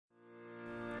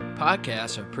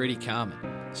Podcasts are pretty common.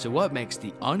 So what makes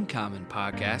the Uncommon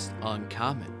podcast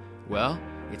uncommon? Well,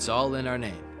 it's all in our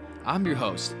name. I'm your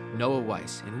host, Noah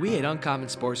Weiss, and we at Uncommon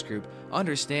Sports Group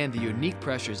understand the unique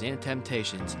pressures and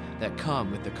temptations that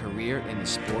come with a career in the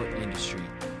sport industry.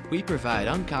 We provide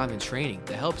uncommon training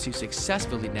that helps you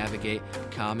successfully navigate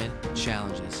common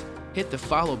challenges. Hit the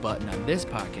follow button on this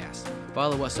podcast.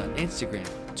 Follow us on Instagram,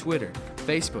 Twitter,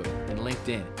 Facebook, and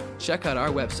LinkedIn. Check out our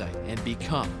website and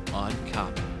become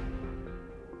uncommon.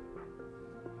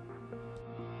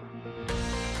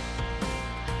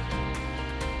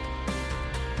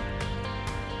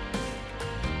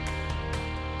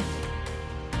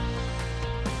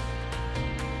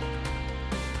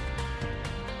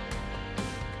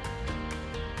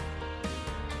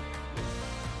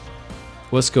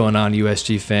 What's going on,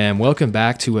 USG fam? Welcome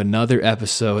back to another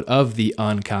episode of the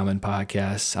Uncommon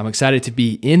Podcast. I'm excited to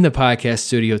be in the podcast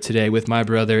studio today with my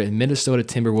brother and Minnesota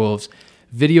Timberwolves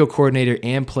video coordinator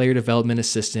and player development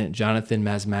assistant, Jonathan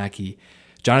Mesmacque.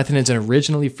 Jonathan is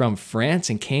originally from France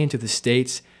and came to the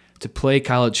States to play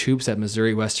college hoops at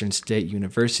Missouri Western State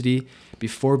University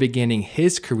before beginning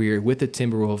his career with the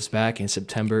Timberwolves back in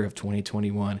September of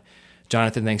 2021.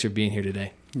 Jonathan, thanks for being here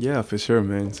today. Yeah, for sure,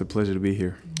 man. It's a pleasure to be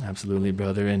here. Absolutely,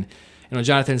 brother. And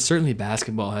Jonathan, certainly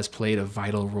basketball has played a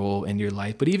vital role in your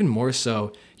life, but even more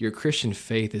so, your Christian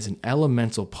faith is an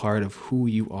elemental part of who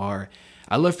you are.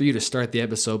 I'd love for you to start the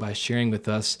episode by sharing with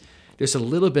us just a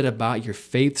little bit about your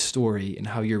faith story and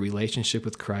how your relationship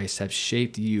with Christ have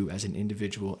shaped you as an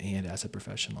individual and as a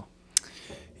professional.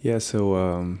 Yeah,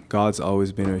 so God's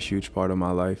always been a huge part of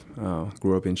my life.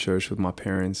 Grew up in church with my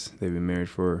parents. They've been married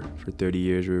for 30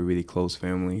 years. We're a really close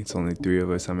family. It's only three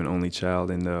of us. I'm an only child.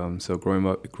 And so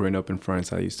growing up in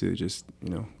France, I used to just,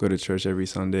 go to church every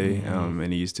Sunday.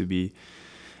 And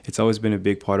it's always been a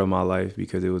big part of my life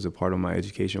because it was a part of my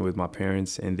education with my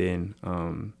parents. And then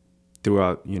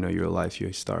throughout, your life,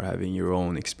 you start having your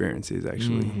own experiences,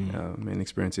 actually, and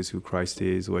experiences who Christ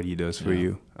is, what he does for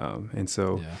you.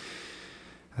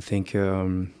 I think,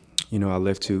 I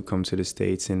left to come to the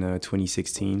States in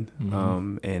 2016.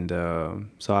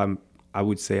 So I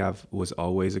would say I was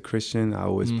always a Christian. I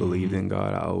always believed in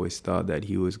God. I always thought that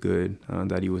he was good,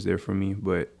 that he was there for me.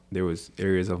 But there was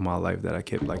areas of my life that I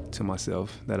kept to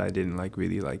myself that I didn't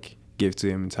really give to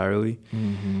him entirely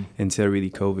until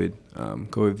really COVID.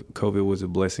 COVID was a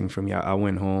blessing for me. I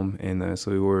went home and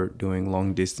so we were doing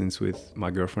long distance with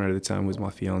my girlfriend at the time, was my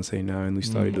fiance now, and we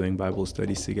started doing Bible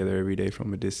studies together every day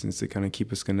from a distance to kind of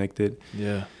keep us connected.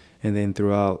 Yeah. And then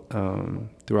throughout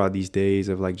these days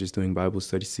of just doing Bible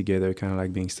studies together, kind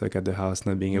of being stuck at the house,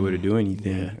 not being able to do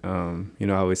anything. Yeah.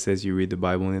 How it says you read the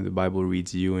Bible and the Bible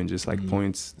reads you and just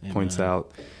points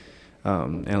out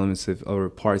elements or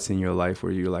parts in your life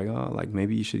where you're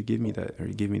maybe you should give me that or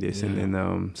give me this. Yeah. And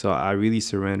then so I really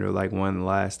surrender one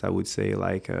last, I would say,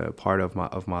 part of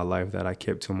my life that I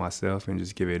kept to myself and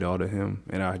just give it all to him.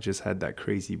 And I just had that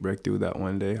crazy breakthrough that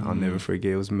one day. I'll never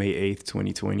forget. It was May 8th,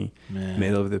 2020,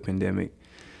 middle of the pandemic.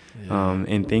 Yeah.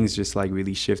 And things just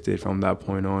really shifted from that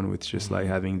point on with just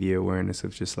having the awareness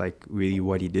of just really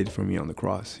what he did for me on the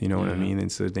cross, what I mean?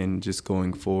 And so then just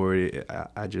going forward,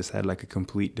 I just had a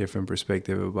complete different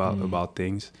perspective about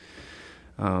things.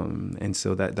 And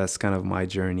so that's kind of my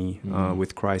journey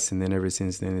with Christ. And then ever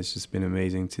since then, it's just been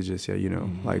amazing to just,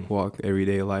 walk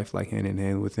everyday life hand in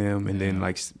hand with him. And then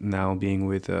now being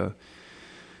with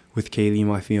Kaylee,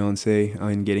 my fiance,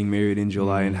 and getting married in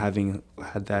July and having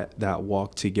had that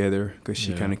walk together because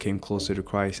she kind of came closer to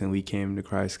Christ and we came to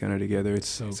Christ kind of together.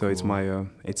 It's cool.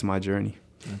 It's my journey.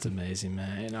 That's amazing,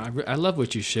 man. And I love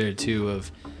what you shared too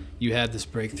of you had this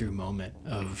breakthrough moment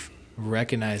of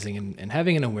recognizing and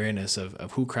having an awareness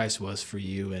of who Christ was for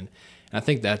you. And I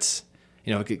think that's,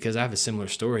 because I have a similar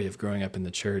story of growing up in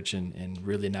the church and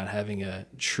really not having a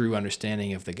true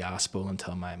understanding of the gospel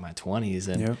until my 20s.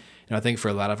 And I think for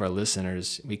a lot of our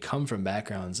listeners, we come from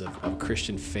backgrounds of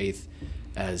Christian faith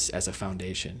as a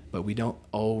foundation, but we don't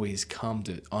always come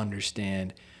to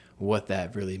understand what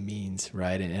that really means,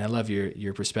 right? And I love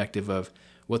your perspective of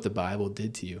what the Bible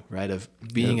did to you, right? Of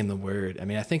being in the Word. I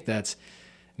mean, I think that's,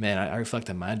 man, I reflect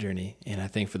on my journey, and I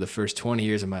think for the first 20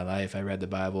 years of my life, I read the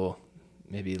Bible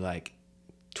maybe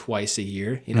twice a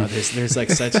year. There's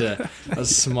such a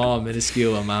small,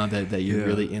 minuscule amount that you're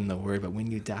really in the Word. But when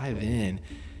you dive in,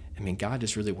 I mean, God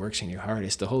just really works in your heart.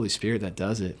 It's the Holy Spirit that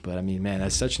does it. But I mean, man,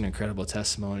 that's such an incredible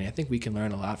testimony. I think we can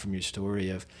learn a lot from your story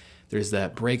of there's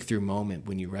that breakthrough moment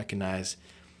when you recognize,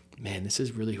 man, this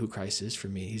is really who Christ is for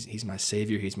me. He's my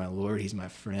Savior. He's my Lord. He's my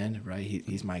friend, right?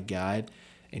 He's my guide.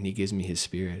 and he gives me his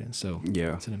spirit. And so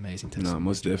Yeah, it's an amazing testimony. no,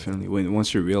 most definitely.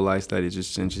 Once you realize that, it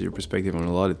just changes your perspective on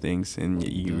a lot of things, and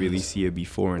you really see a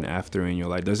before and after in your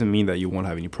life. Doesn't mean that you won't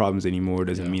have any problems anymore.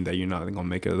 Doesn't mean that you're not gonna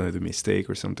make another mistake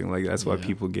or something like that. That's why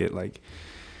people get like,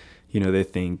 they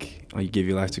think, oh, you give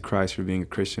your life to Christ for being a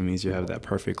Christian means you have that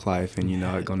perfect life and you're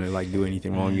not gonna like do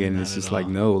anything wrong again. And it's just like,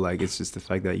 no, like it's just the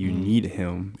fact that you need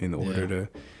him in order to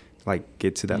like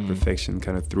get to that perfection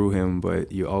kind of through him,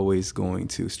 but you're always going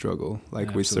to struggle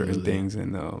like with certain things,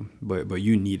 and but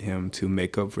you need him to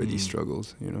make up for these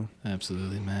struggles,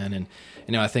 Absolutely, man.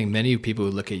 And I think many people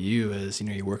would look at you as,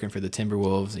 you're working for the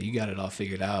Timberwolves, you got it all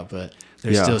figured out, but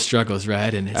there's still struggles,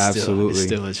 right? And it's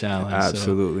still a challenge.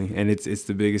 Absolutely. So. And it's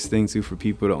the biggest thing too for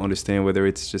people to understand, whether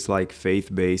it's just like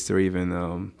faith-based or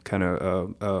even kind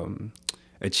of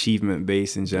achievement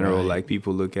based in general. Right. Like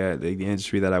people look at the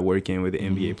industry that I work in with the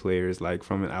NBA players, like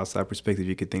from an outside perspective,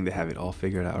 you could think they have it all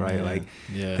figured out, right? Like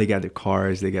they got their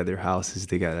cars, they got their houses,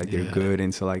 they got like they're good.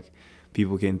 And so like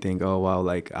people can think, oh wow,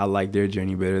 like I like their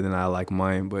journey better than I like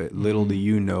mine. But little do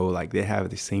you know, like they have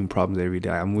the same problems every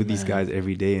day. I'm with these guys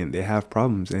every day and they have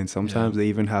problems, and sometimes they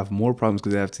even have more problems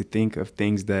because they have to think of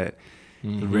things that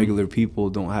regular people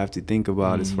don't have to think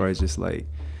about, as far as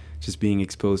just being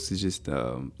exposed to just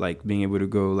like being able to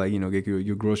go like, get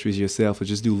your groceries yourself, or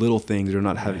just do little things, or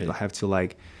not have to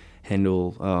like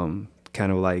handle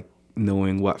kind of like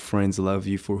knowing what friends love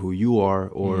you for who you are,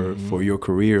 or for your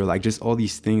career, like just all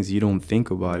these things you don't think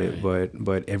about it,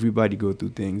 but everybody go through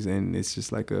things, and it's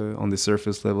just like on the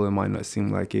surface level it might not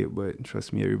seem like it, but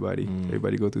trust me, everybody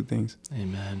go through things.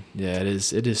 Amen. Yeah, it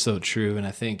is so true. And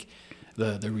I think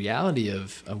the reality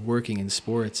of working in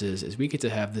sports is we get to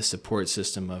have this support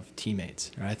system of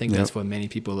teammates. Right? I think that's what many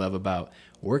people love about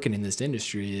working in this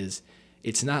industry is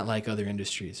it's not like other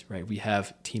industries, right? We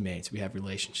have teammates, we have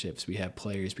relationships, we have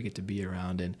players we get to be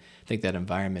around, and I think that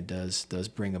environment does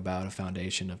bring about a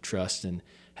foundation of trust and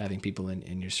having people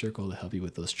in your circle to help you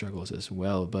with those struggles as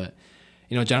well. But,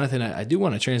 Jonathan, I do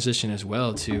want to transition as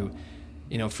well to,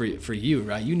 for you,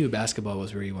 right? You knew basketball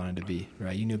was where you wanted to be,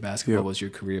 right? You knew basketball was your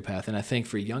career path. And I think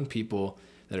for young people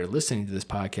that are listening to this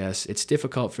podcast, it's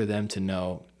difficult for them to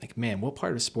know, like, man, what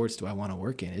part of sports do I want to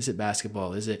work in? Is it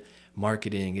basketball? Is it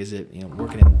marketing? Is it,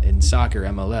 working in soccer,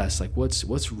 MLS? Like,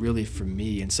 what's really for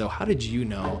me? And so how did you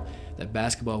know that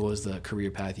basketball was the career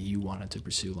path you wanted to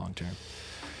pursue long term?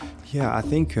 Yeah, I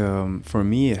think for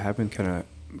me, it happened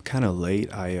kind of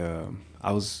late. I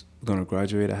was going to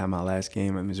graduate. I had my last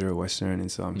game at Missouri Western,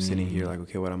 and so I'm sitting here like,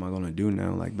 okay, what am I going to do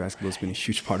now? Like, basketball's been a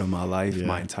huge part of my life,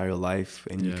 my entire life,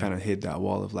 and you kind of hit that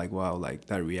wall of like, wow, like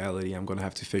that reality, I'm going to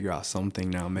have to figure out something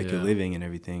now, make a living and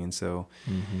everything. And so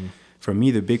for me,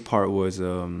 the big part was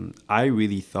I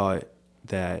really thought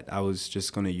that I was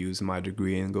just going to use my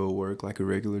degree and go work like a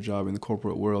regular job in the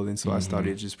corporate world. And so I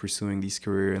started just pursuing this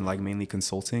career in like mainly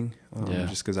consulting,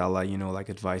 just because I like,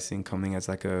 like advising, coming as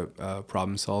like a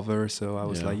problem solver. So I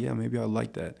was like, yeah, maybe I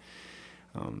like that.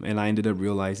 And I ended up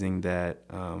realizing that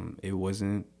it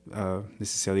wasn't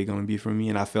necessarily going to be for me.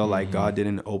 And I felt like God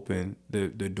didn't open the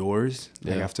doors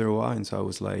like after a while. And so I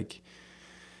was like,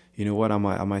 you know what, I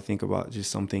might think about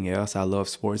just something else. I love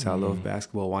sports. I love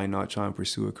basketball. Why not try and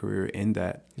pursue a career in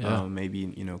that? Maybe,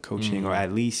 coaching or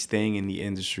at least staying in the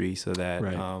industry, so that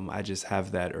I just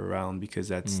have that around, because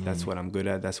that's what I'm good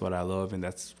at. That's what I love. And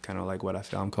that's kind of like what I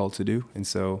feel I'm called to do. And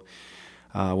so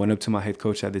I went up to my head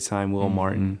coach at the time, Will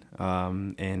Martin,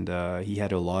 and he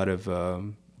had a lot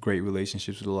of great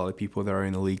relationships with a lot of people that are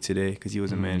in the league today, because he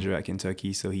was a manager at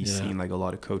Kentucky. So he's seen like a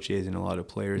lot of coaches and a lot of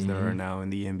players that are now in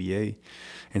the NBA.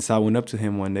 And so I went up to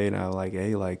him one day and I was like,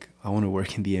 hey, like, I want to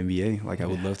work in the NBA. Like, I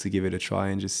would love to give it a try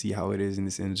and just see how it is in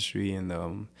this industry.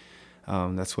 And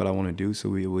that's what I want to do. So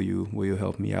will you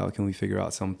help me out? Can we figure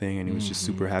out something? And he was just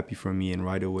super happy for me. And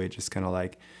right away, just kind of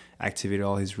like activated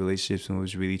all his relationships and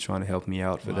was really trying to help me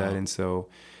out for that. And so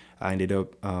I ended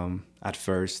up at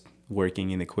first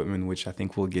working in equipment, which I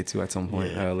think we'll get to at some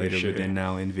point later, but then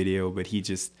now in video. But he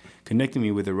just connected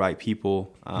me with the right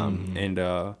people. And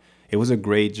it was a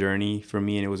great journey for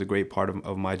me, and it was a great part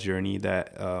of my journey,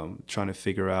 that trying to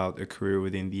figure out a career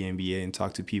within the NBA and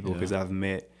talk to people, because I've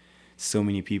met so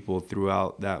many people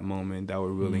throughout that moment that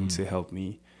were willing to help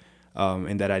me,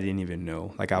 and that I didn't even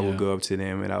know. Like, I would go up to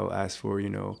them and I would ask for,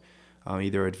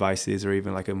 either advices or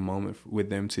even like a moment with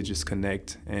them to just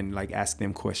connect and like ask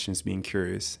them questions, being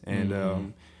curious.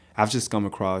 And I've just come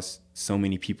across so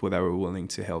many people that were willing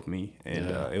to help me,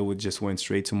 and it would just went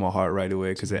straight to my heart right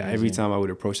away, because every time I would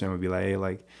approach them, I would be like, hey,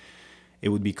 like, it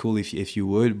would be cool if you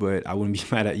would, but I wouldn't be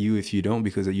mad at you if you don't,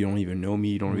 because you don't even know me.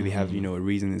 You don't really have, a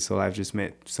reason. And so I've just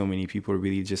met so many people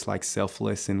really just like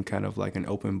selfless and kind of like an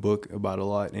open book about a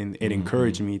lot. And it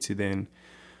encouraged me to then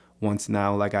once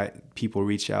now, like people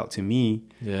reach out to me,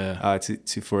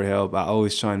 to for help, I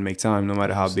always try and make time, no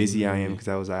matter how busy I am,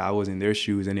 because I was in their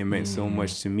shoes, and it meant so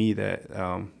much to me that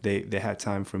they had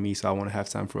time for me, so I want to have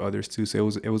time for others too. So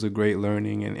it was a great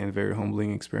learning and very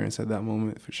humbling experience at that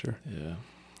moment, for sure.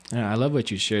 Yeah, I love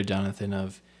what you shared, Jonathan.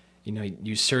 Of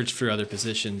you searched for other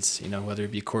positions, whether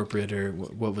it be corporate or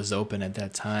what was open at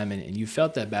that time, and you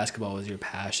felt that basketball was your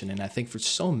passion. And I think for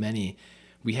so many,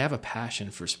 we have a passion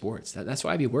for sports. That's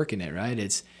why we work in it, right?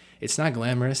 It's not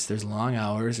glamorous. There's long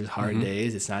hours. There's hard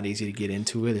days. It's not easy to get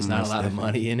into it. There's not a lot of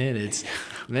money in it.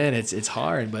 It's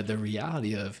hard. But the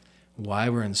reality of why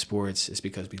we're in sports is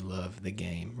because we love the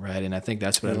game, right? And I think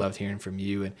that's what I loved hearing from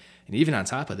you. And even on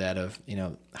top of that, of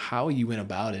how you went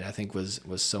about it, I think was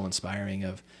so inspiring.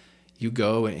 Of you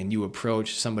go and you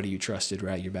approach somebody you trusted,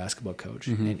 right? Your basketball coach,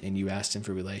 and you asked him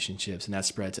for relationships, and that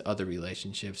spread to other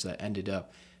relationships that ended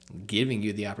up giving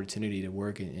you the opportunity to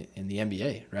work in the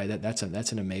NBA, right?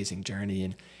 That's an amazing journey.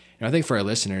 And I think for our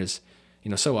listeners,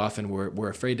 so often we're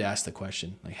afraid to ask the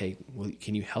question, like, hey, well,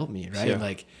 can you help me,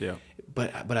 right?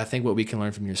 But I think what we can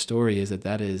learn from your story is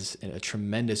that is a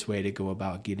tremendous way to go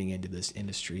about getting into this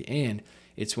industry. And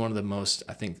it's one of the most,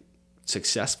 I think,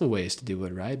 successful ways to do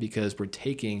it, right? Because we're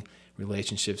taking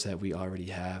relationships that we already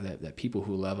have, that people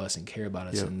who love us and care about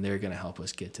us, and they're going to help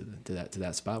us get to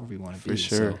that spot where we want to be. For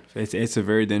sure. So, it's a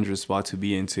very dangerous spot to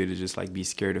be into, to just like be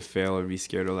scared to fail or be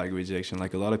scared of like rejection.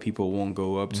 Like a lot of people won't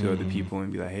go up to other people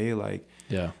and be like, hey, like,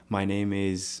 my name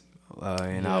is,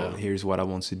 here's what I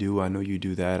want to do. I know you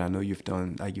do that. I know you've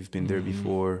been there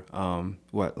before.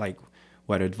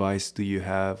 What advice do you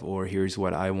have? Or here's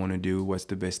what I want to do. What's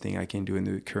the best thing I can do in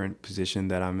the current position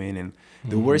that I'm in? And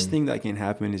the worst thing that can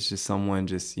happen is just someone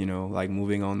just, like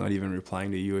moving on, not even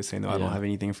replying to you or saying, no, I don't have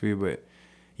anything for you. But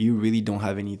you really don't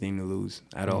have anything to lose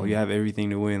at all. You have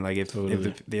everything to win. Like if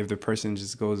the person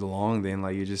just goes along, then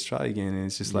like you just try again. And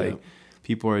it's just like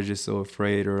people are just so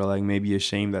afraid, or like maybe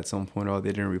ashamed at some point, or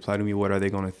they didn't reply to me. What are they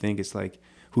going to think? It's like,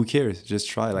 who cares? Just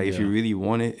try. Like if you really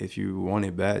want it, if you want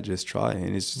it bad, just try.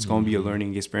 And it's just going to be a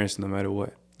learning experience no matter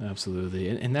what. Absolutely.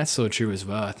 And that's so true as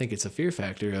well. I think it's a fear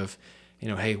factor of,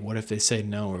 hey, what if they say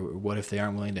no, or what if they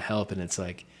aren't willing to help? And it's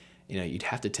like, you'd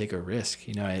have to take a risk.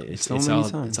 It's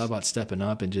all about stepping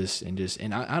up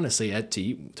and honestly,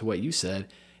 to what you said,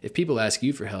 if people ask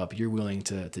you for help, you're willing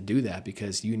to do that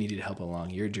because you needed help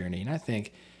along your journey. And I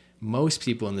think most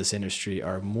people in this industry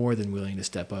are more than willing to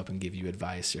step up and give you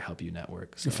advice or help you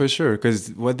network. So. For sure.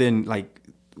 Because what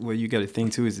you got to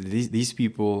think too is these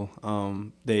people,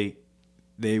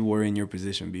 they were in your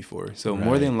position before. So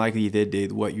more than likely they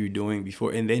did what you're doing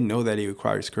before, and they know that it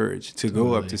requires courage to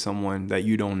go up to someone that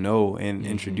you don't know and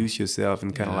introduce yourself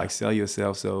and kind of like sell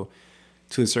yourself. So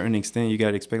to a certain extent, you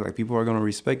got to expect like people are going to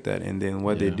respect that. And then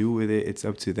what they do with it, it's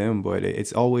up to them. But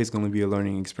it's always going to be a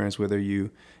learning experience, whether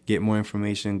you get more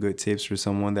information, good tips for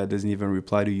someone that doesn't even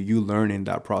reply to you. You learn in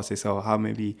that process. So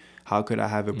how could I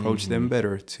have approached them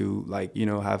better to like,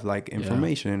 have like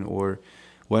information or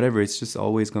whatever. It's just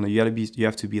always you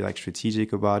have to be like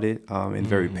strategic about it and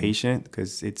very patient,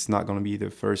 because it's not going to be the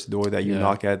first door that you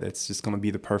knock at that's just going to be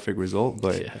the perfect result.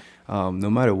 But no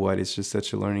matter what, it's just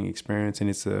such a learning experience, and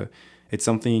it's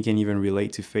something you can even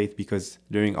relate to faith, because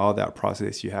during all that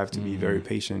process, you have to be very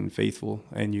patient and faithful,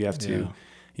 and you have to,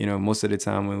 most of the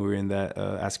time when we're in that,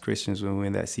 as Christians, when we're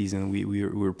in that season,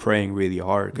 we're praying really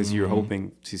hard because you're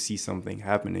hoping to see something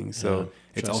happening. So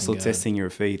it's also testing your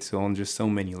faith. So on just so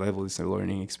many levels, it's a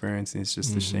learning experience, and it's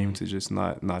just a shame to just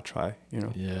not try,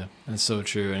 Yeah, that's so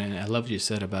true. And I love what you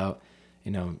said about,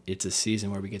 it's a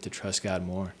season where we get to trust God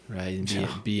more, right?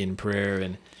 And be in prayer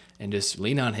and just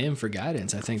lean on him for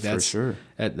guidance. I think that's for sure.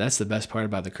 That's the best part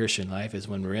about the Christian life, is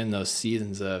when we're in those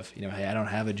seasons of, hey, I don't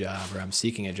have a job, or I'm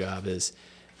seeking a job, is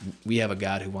we have a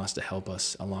God who wants to help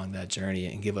us along that journey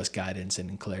and give us guidance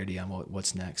and clarity on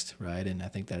what's next, right? And I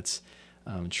think that's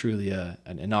truly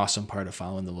an awesome part of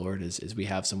following the Lord is we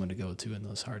have someone to go to in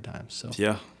those hard times. So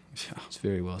it's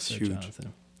very well said,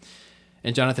 Jonathan.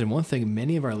 And Jonathan, one thing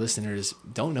many of our listeners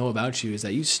don't know about you is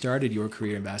that you started your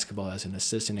career in basketball as an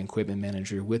assistant equipment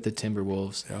manager with the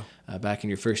Timberwolves back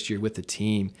in your first year with the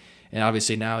team. And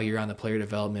obviously now you're on the player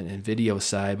development and video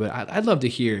side. But I'd love to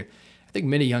hear, I think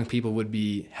many young people would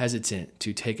be hesitant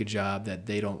to take a job that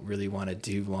they don't really want to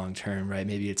do long term, right?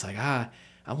 Maybe it's like, I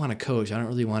want to coach. I don't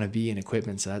really want to be in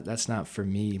equipment, so that's not for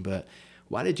me. But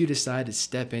why did you decide to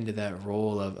step into that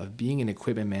role of being an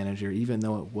equipment manager, even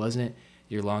though it wasn't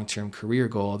your long-term career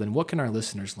goal? Then what can our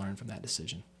listeners learn from that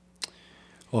decision?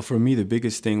 Well, for me, the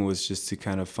biggest thing was just to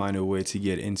kind of find a way to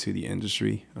get into the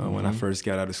industry when I first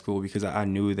got out of school, because I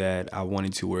knew that I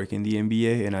wanted to work in the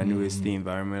NBA, and I knew it's the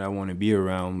environment I want to be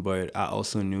around. But I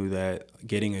also knew that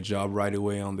getting a job right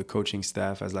away on the coaching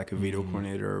staff as like a video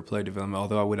coordinator or player development,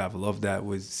 although I would have loved that,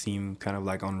 would seem kind of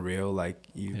like unreal. Like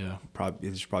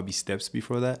there's probably steps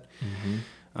before that.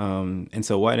 And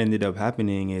so what ended up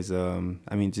happening is,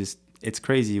 just it's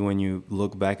crazy when you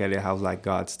look back at it, how like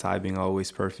God's timing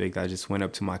always perfect. I just went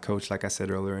up to my coach, like I said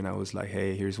earlier, and I was like,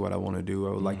 hey, here's what I want to do. I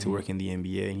would like to work in the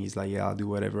NBA. And he's like, yeah, I'll do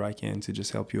whatever I can to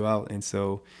just help you out. And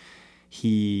so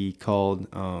he called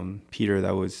Peter,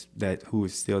 who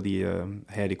was still the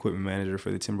head equipment manager for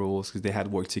the Timberwolves, because they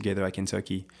had worked together at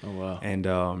Kentucky. Oh, wow.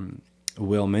 And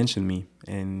Will mentioned me,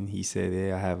 and he said,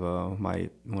 hey, I have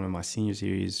one of my seniors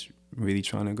here is really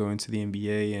trying to go into the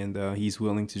NBA, and he's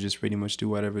willing to just pretty much do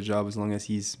whatever job as long as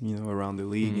he's around the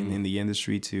league and in the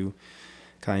industry to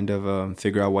kind of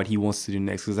figure out what he wants to do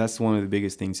next, because that's one of the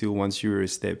biggest things too. Once you're a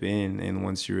step in, and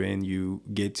once you're in, you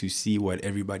get to see what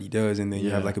everybody does, and then you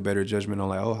have like a better judgment on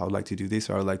like, oh, I would like to do this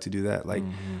or I would like to do that. Like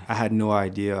I had no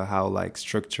idea how like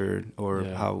structured or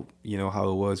how how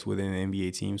it was within an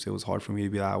NBA team, so it was hard for me to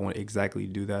be like, I want to exactly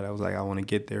do that. I was like, I want to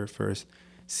get there first,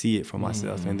 see it for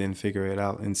myself, and then figure it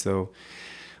out. And so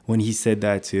when he said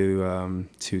that to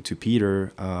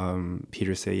Peter,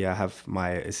 Peter said, yeah, I have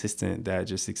my assistant that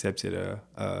just accepted a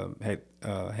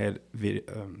head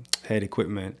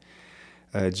equipment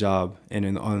job on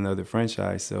another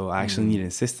franchise, so I actually need an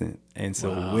assistant. And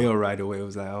so Will right away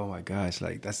was like, oh my gosh,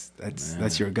 like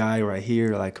that's your guy right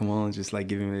here, like come on, just like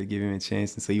give him a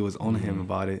chance. And so he was on him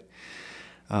about it.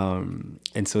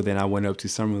 And so then I went up to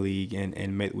Summer League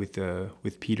and met with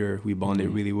Peter. We bonded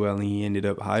really well, and he ended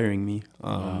up hiring me.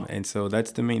 And so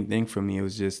that's the main thing for me. It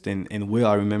was just, and Will,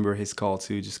 I remember his call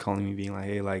too, just calling me being like,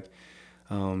 hey, like,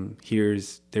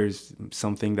 there's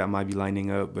something that might be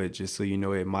lining up, but just so you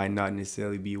know, it might not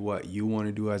necessarily be what you want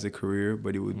to do as a career,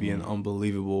 but it would be an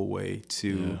unbelievable way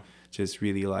to just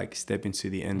really like step into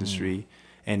the industry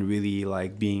and really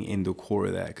like being in the core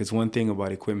of that. Because one thing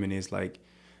about equipment is like,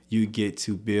 you get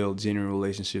to build genuine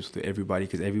relationships with everybody,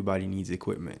 because everybody needs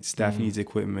equipment. Staff needs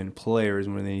equipment. Players,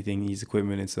 more than anything, needs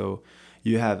equipment. And so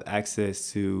you have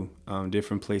access to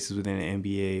different places within an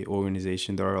NBA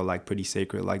organization that are like pretty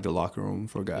sacred, like the locker room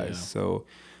for guys. Yeah. So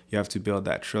you have to build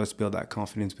that trust, build that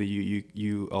confidence, but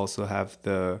you also have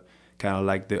the kind of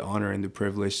like the honor and the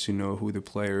privilege to know who the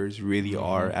players really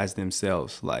are as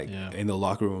themselves. Like in the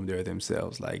locker room, they're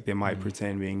themselves. Like they might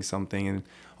pretend being something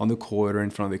on the court or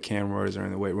in front of the cameras or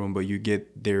in the weight room, but you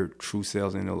get their true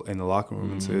selves in the locker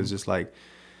room. And so it's just like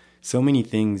so many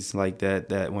things like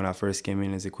that when I first came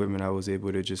in as equipment, I was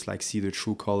able to just like see the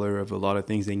true color of a lot of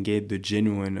things and get the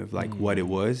genuine of like what it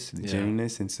was, the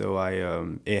genuineness. And so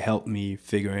it helped me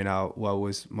figuring out what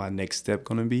was my next step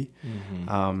going to be.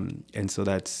 And so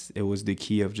it was the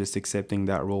key of just accepting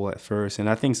that role at first. And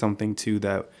I think something too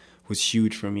that was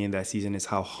huge for me in that season is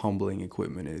how humbling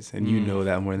equipment is. And you know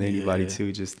that more than anybody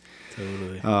too, just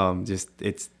totally.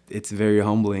 It's very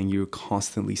humbling. You're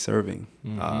constantly serving.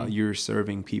 You're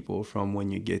serving people from when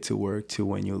you get to work to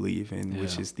when you leave, and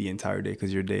which is the entire day,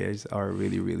 because your days are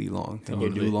really, really long. Totally.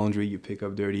 And you do laundry, you pick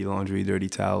up dirty laundry, dirty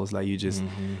towels. Like you just,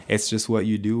 it's just what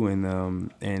you do. And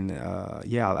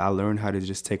I learned how to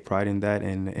just take pride in that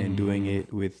and doing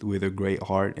it with a great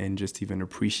heart, and just even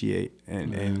appreciate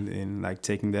and like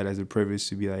taking that as a privilege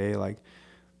to be like, hey, like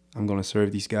I'm gonna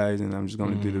serve these guys, and I'm just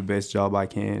gonna do the best job I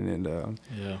can.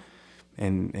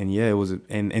 And it was,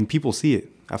 and people see it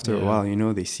after a while,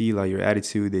 they see like your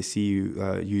attitude, they see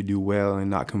you do well and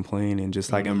not complain, and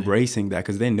just like embracing that,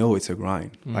 because they know it's a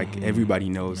grind. Like everybody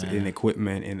knows in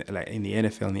equipment, and like in the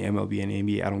NFL, in the MLB, and the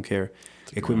NBA, I don't care.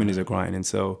 Equipment is a grind. And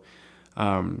so,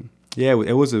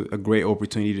 it was a great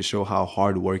opportunity to show how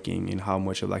hardworking and how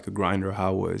much of like a grinder I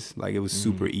was. Like it was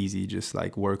super easy, just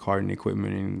like work hard in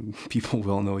equipment, and people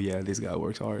will know, this guy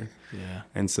works hard. Yeah.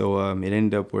 And so it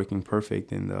ended up working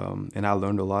perfect, and I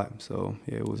learned a lot. So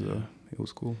it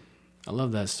was cool. I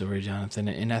love that story, Jonathan.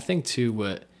 And I think too,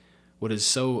 what is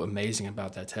so amazing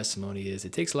about that testimony is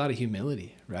it takes a lot of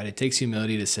humility, right? It takes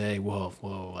humility to say,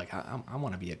 whoa, like I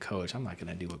want to be a coach. I'm not going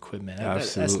to do equipment.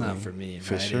 That's not for me, right?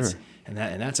 For sure. And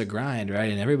that's a grind,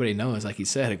 right? And everybody knows, like you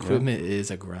said, equipment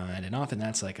is a grind. And often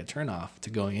that's like a turnoff to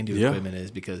going into equipment,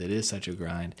 is because it is such a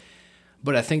grind.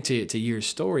 But I think to your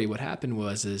story, what happened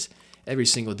is every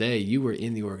single day you were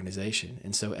in the organization.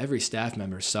 And so every staff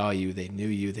member saw you, they knew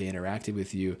you, they interacted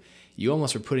with you. You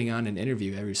almost were putting on an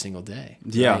interview every single day.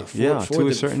 Right? For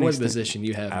the position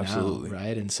you have now,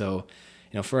 right? And so,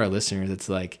 for our listeners, it's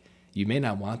like, you may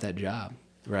not want that job,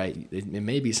 right? It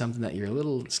may be something that you're a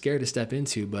little scared to step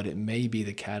into, but it may be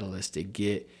the catalyst to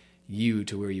get you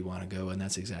to where you want to go. And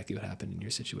that's exactly what happened in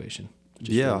your situation.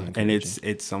 Yeah, really and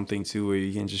it's something too where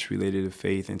you can just relate it to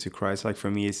faith and to Christ. Like for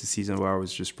me, it's a season where I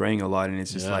was just praying a lot, and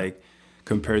it's just like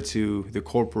compared to the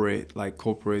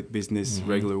corporate business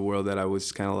regular world that I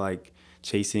was kind of like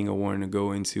chasing or wanting to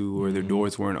go into, or the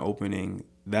doors weren't opening.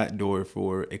 That door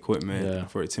for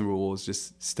equipment for Timberwolves,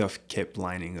 just stuff kept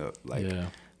lining up. Like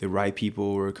the right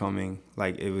people were coming.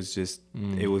 Like it was just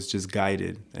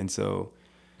guided, and so.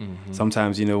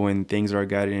 Sometimes, you know, when things are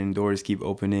guided and doors keep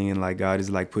opening and like God is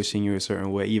like pushing you a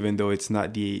certain way, even though it's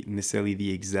not necessarily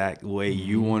the exact way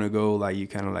you want to go, like you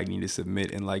kind of like need to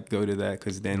submit and like go to that,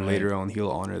 because then later on he'll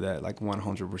honor that like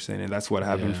 100%. And that's what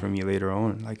happened for me later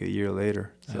on, like a year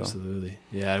later. So. Absolutely.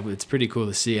 Yeah, it's pretty cool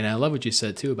to see. And I love what you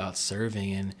said too about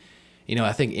serving. And, you know,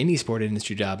 I think any sport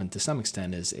industry job, and to some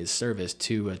extent, is service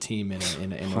to a team and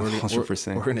an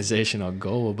organizational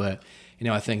goal. But, you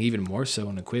know, I think even more so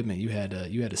in equipment, you had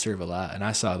to serve a lot, and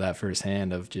I saw that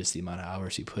firsthand of just the amount of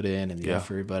hours you put in and the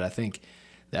effort. But I think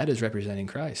that is representing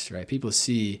Christ, right? People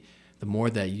see the more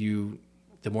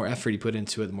effort you put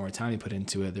into it, the more time you put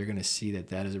into it, they're going to see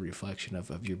that is a reflection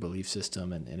of your belief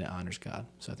system, and it honors God.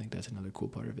 So I think that's another cool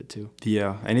part of it too.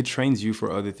 Yeah, and it trains you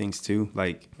for other things too.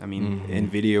 Like, I mean, in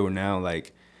video now,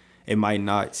 like, it might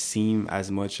not seem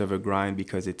as much of a grind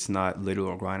because it's not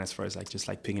literal grind as far as like just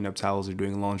like picking up towels or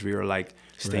doing laundry or like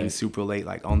staying super late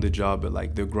like on the job. But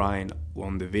like the grind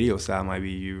on the video side might be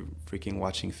you freaking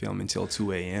watching film until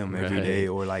 2 a.m. every day,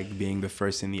 or like being the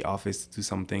first in the office to do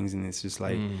some things. And it's just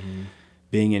like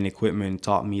being in equipment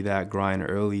taught me that grind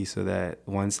early, so that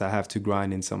once I have to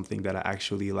grind in something that I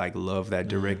actually like love that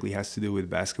directly has to do with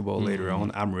basketball later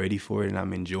on, I'm ready for it and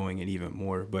I'm enjoying it even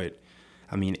more. But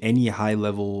I mean, any high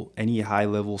level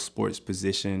sports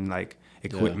position, like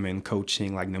equipment,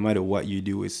 coaching, like no matter what you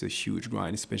do, it's a huge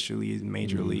grind, especially in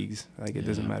major leagues. Like it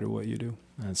doesn't matter what you do.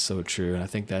 That's so true. And I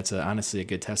think that's honestly a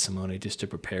good testimony just to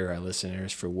prepare our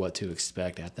listeners for what to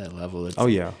expect at that level. It's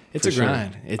a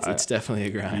grind. It's definitely a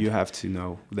grind. You have to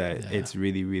know that it's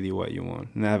really, really what you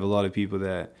want. And I have a lot of people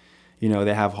that, you know,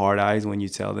 they have hard eyes when you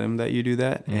tell them that you do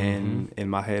that. And in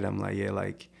my head, I'm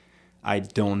like, I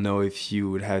don't know if you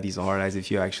would have these hard eyes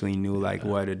if you actually knew like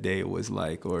what a day was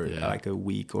like, or like a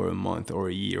week or a month or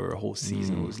a year or a whole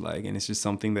season was like. And it's just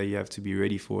something that you have to be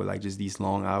ready for. Like just these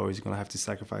long hours, you're going to have to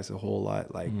sacrifice a whole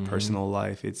lot, like personal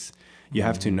life. You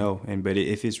have to know. But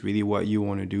if it's really what you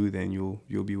want to do, then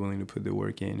you'll be willing to put the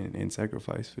work in and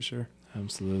sacrifice for sure.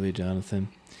 Absolutely, Jonathan.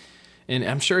 And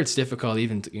I'm sure it's difficult,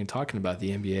 even talking about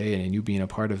the NBA and you being a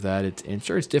part of that. I'm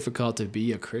sure it's difficult to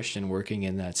be a Christian working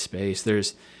in that space.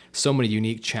 There's so many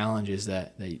unique challenges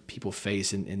that people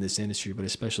face in this industry, but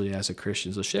especially as a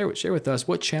Christian. So share with us,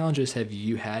 what challenges have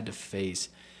you had to face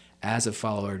as a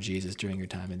follower of Jesus during your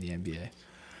time in the NBA?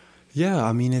 Yeah,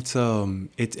 I mean, it's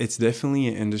definitely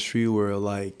an industry where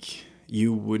like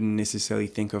you wouldn't necessarily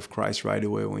think of Christ right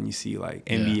away when you see like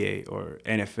NBA or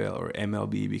NFL or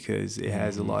MLB, because it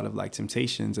has a lot of like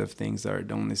temptations of things that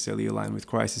don't necessarily align with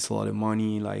Christ. It's a lot of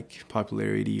money, like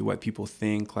popularity, what people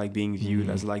think, like being viewed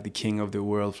as like the king of the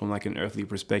world from like an earthly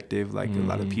perspective. Like a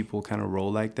lot of people kind of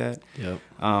roll like that. Yep.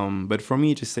 But for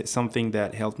me, just something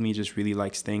that helped me just really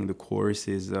like staying the course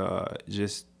is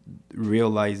just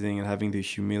realizing and having the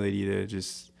humility to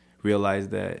just realize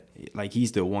that like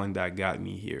he's the one that got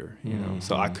me here, you know.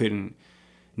 So I couldn't,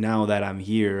 now that I'm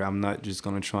here, I'm not just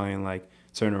gonna try and like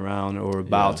turn around or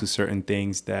bow to certain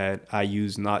things that I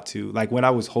used not to. Like when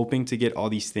I was hoping to get all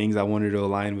these things, I wanted to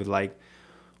align with like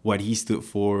what he stood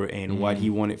for and what he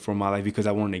wanted for my life, because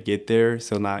I wanted to get there.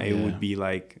 So now it would be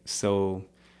like so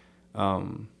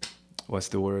what's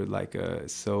the word, like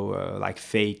like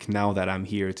fake now that I'm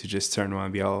here to just turn around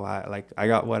and be I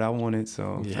got what I wanted,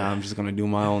 so now I'm just gonna do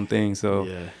my own thing. So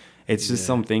it's just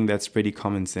something that's pretty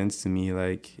common sense to me,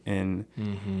 like, and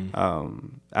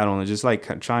I don't know, just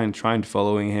like trying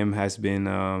following him has been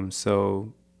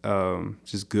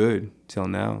just good till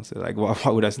now. So like why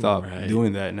would I stop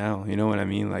doing that now? You know what I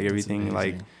mean? Like everything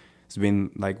like it's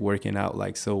been like working out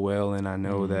like so well, and I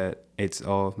know that it's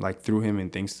all like through him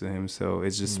and thanks to him. So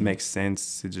it just makes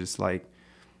sense to just like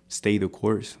stay the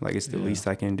course. Like it's the least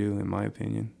I can do, in my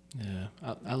opinion. Yeah,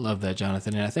 I love that,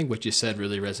 Jonathan. And I think what you said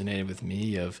really resonated with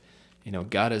me of, you know,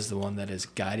 God is the one that has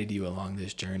guided you along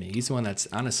this journey. He's the one that's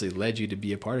honestly led you to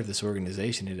be a part of this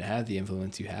organization and to have the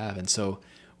influence you have. And so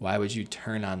why would you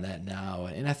turn on that now?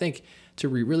 And I think to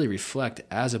really reflect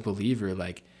as a believer,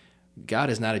 like, God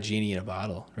is not a genie in a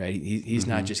bottle, right? He's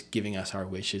not just giving us our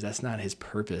wishes. That's not his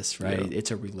purpose, right? Yeah.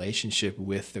 It's a relationship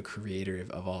with the creator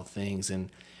of all things.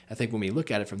 And I think when we look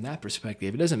at it from that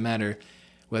perspective, it doesn't matter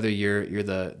whether you're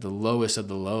the lowest of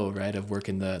the low, right, of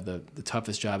working the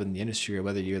toughest job in the industry, or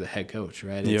whether you're the head coach,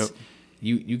 right? Yep.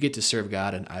 You get to serve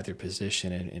God in either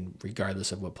position, and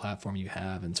regardless of what platform you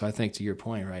have. And so I think, to your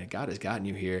point, right, God has gotten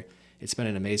you here. It's been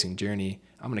an amazing journey.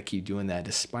 I'm going to keep doing that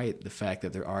despite the fact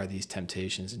that there are these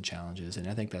temptations and challenges. And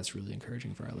I think that's really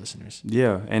encouraging for our listeners.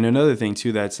 Yeah. And another thing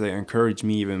too that's like encouraged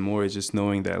me even more is just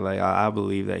knowing that like I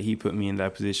believe that he put me in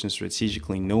that position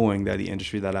strategically, knowing that the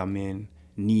industry that I'm in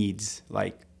needs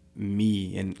like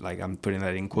me, and like I'm putting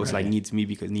that in quotes, Right. like needs me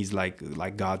because needs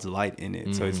like God's light in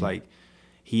it. So it's like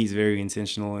he's very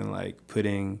intentional in like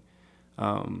putting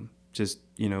just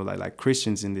like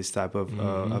Christians in this type of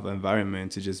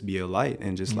environment to just be a light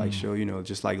and just like show,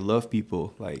 just like love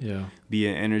people, like be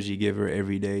an energy giver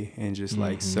every day, and just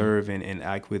like serve and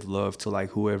act with love to like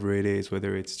whoever it is,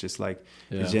 whether it's just like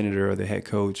the janitor or the head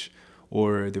coach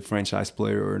or the franchise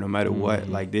player, or no matter what,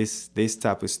 like this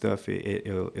type of stuff, it's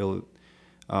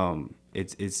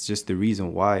just the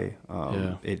reason why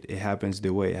it happens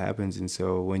the way it happens. And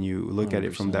so when you look 100%. At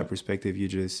it from that perspective, you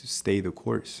just stay the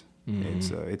course.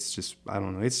 It's just, I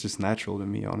don't know, it's just natural to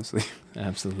me, honestly.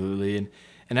 Absolutely.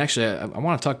 And actually, I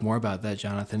want to talk more about that,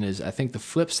 Jonathan. Is I think the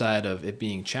flip side of it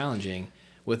being challenging,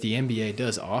 what the NBA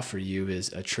does offer you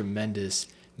is a tremendous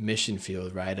mission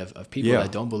field, right, of people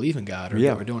that don't believe in God,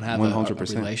 or don't have a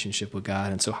relationship with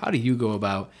God. And so how do you go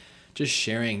about just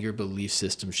sharing your belief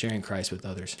system, sharing Christ with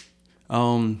others?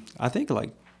 I think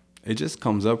like it just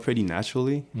comes up pretty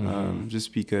naturally,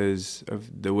 just because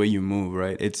of the way you move,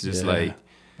 right? It's just like,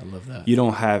 I love that. You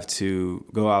don't have to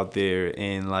go out there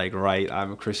and like write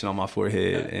 "I'm a Christian" on my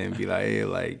forehead and be like, hey,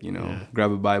 like,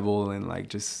 grab a Bible and like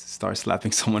just start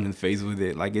slapping someone in the face with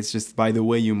it. Like, it's just by the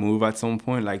way you move at some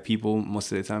point, like people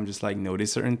most of the time just like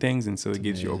notice certain things. And so it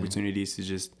gives you opportunities to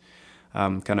just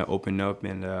kind of open up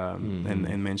and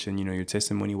mention, your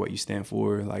testimony, what you stand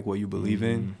for, like what you believe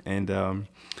in. And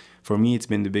for me, it's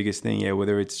been the biggest thing. Yeah.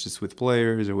 Whether it's just with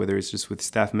players or whether it's just with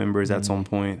staff members at some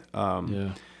point,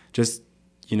 just,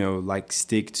 like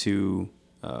stick to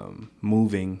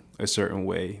moving a certain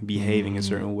way, behaving a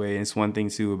certain way. And it's one thing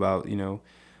too about,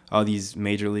 all these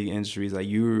major league industries, like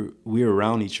we're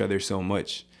around each other so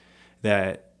much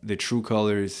that the true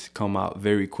colors come out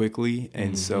very quickly.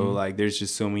 And so like there's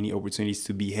just so many opportunities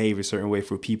to behave a certain way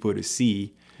for people to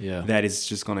see that it's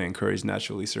just going to encourage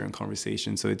naturally certain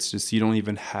conversations. So it's just, you don't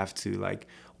even have to like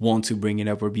want to bring it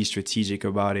up or be strategic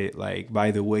about it. Like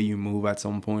by the way you move at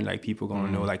some point, like people going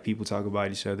to know, like people talk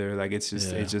about each other. Like it's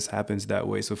just, it just happens that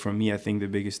way. So for me, I think the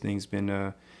biggest thing's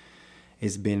been,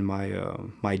 it's been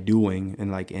my doing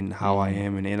and like in how I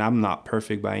am. And I'm not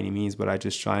perfect by any means, but I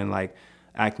just try and like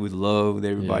act with love with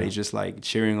everybody, just like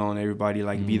cheering on everybody,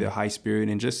 like be the high spirit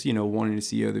and just, wanting to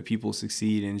see other people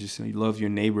succeed and just love your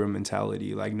neighbor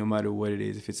mentality, like no matter what it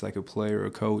is, if it's like a player or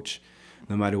a coach,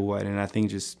 no matter what. And I think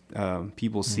just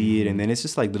people see it, and then it's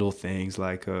just like little things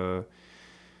like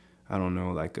I don't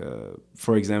know, like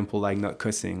for example, like not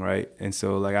cussing, right? And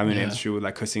so like I'm in an industry where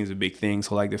like cussing is a big thing.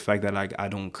 So like the fact that like I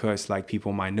don't cuss, like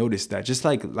people might notice that. Just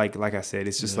like I said,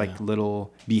 it's just like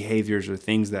little behaviors or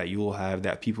things that you will have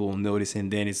that people will notice,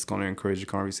 and then it's gonna encourage the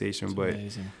conversation. That's but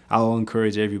amazing. I'll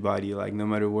encourage everybody, like no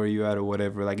matter where you're at or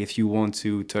whatever, like if you want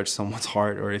to touch someone's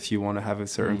heart or if you want to have a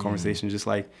certain conversation, just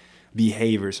like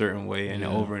behave a certain way and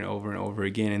over and over and over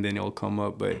again, and then it'll come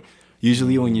up. But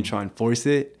usually when you try and force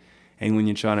it, and when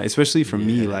you're trying to, especially for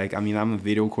me, like, I mean, I'm a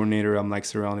video coordinator. I'm like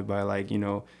surrounded by like,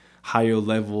 higher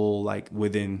level, like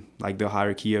within like the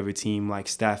hierarchy of a team, like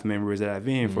staff members that I've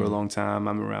been for a long time.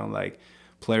 I'm around like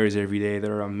players every day.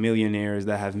 There are millionaires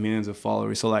that have millions of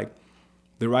followers. So like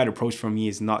the right approach for me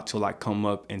is not to like come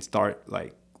up and start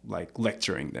like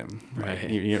lecturing them.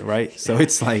 Right. Right. So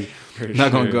it's like, I'm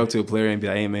not going to go up to a player and be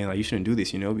like, hey man, like you shouldn't do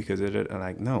this, because I'm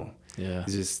like, no,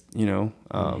 it's just,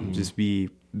 just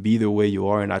be the way you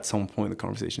are, and at some point the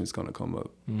conversation is going to come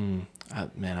up.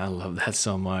 Man, I love that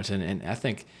so much. And I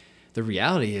think the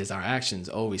reality is our actions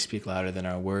always speak louder than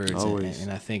our words. And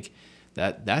I think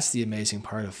that's the amazing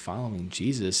part of following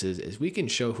Jesus is we can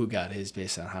show who God is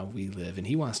based on how we live, and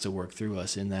he wants to work through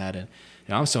us in that. And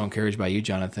I'm so encouraged by you,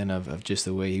 Jonathan, of just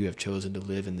the way you have chosen to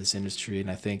live in this industry. And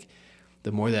I think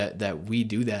the more that we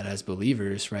do that as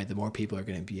believers, right, the more people are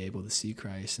going to be able to see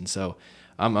Christ. And so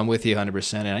I'm with you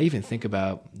 100%. And I even think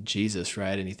about Jesus,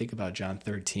 right? And you think about John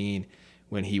 13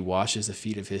 when he washes the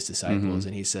feet of his disciples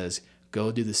and he says,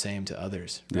 go do the same to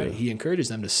others, right? Yeah. He encourages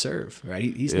them to serve, right?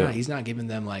 He's not giving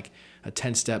them like a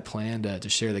 10-step plan to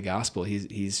share the gospel.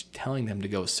 He's telling them to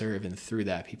go serve. And through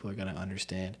that, people are going to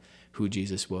understand who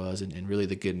Jesus was and really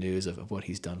the good news of what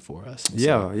he's done for us. And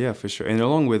yeah, for sure. And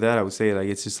along with that, I would say like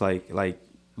it's just like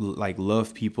like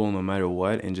love people no matter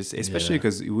what, and just especially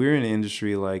because we're in an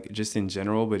industry like just in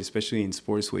general, but especially in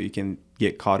sports where you can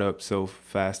get caught up so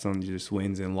fast on just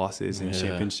wins and losses and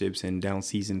championships and down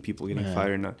season people getting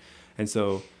fired and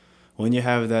so when you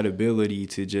have that ability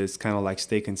to just kind of like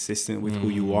stay consistent with who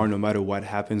you are no matter what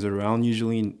happens around,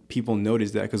 usually people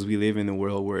notice that because we live in a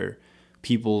world where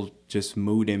people just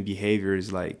mood and behavior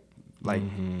is like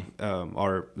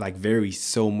are like very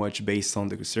so much based on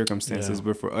the circumstances.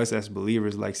 But for us as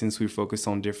believers, like since we focus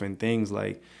on different things,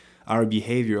 like our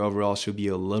behavior overall should be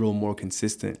a little more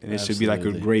consistent, and it should be like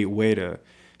a great way to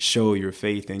show your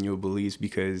faith and your beliefs,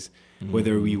 because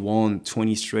whether we won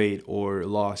 20 straight or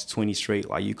lost 20 straight,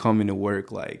 like you come into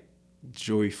work like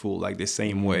joyful like the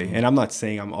same way. And I'm not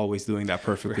saying I'm always doing that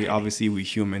perfectly. Obviously we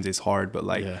humans, it's hard, but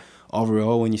like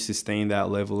overall, when you sustain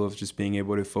that level of just being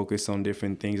able to focus on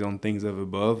different things, on things of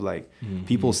above, like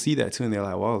people see that too, and they're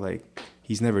like, wow, like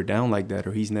he's never down like that,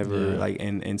 or he's never like,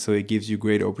 and so it gives you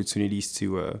great opportunities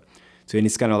to and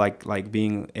it's kind of like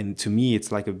being, and to me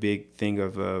it's like a big thing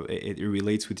of it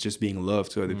relates with just being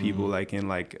loved to other people, like in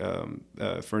like 1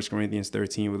 Corinthians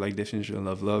 13 with like definition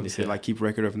of love, they say like keep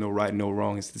record of no right, no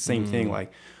wrong. It's the same thing, like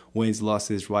wins,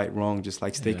 losses, right, wrong, just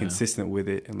like stay consistent with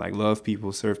it, and like love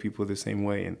people, serve people the same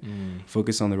way, and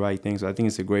focus on the right things. So I think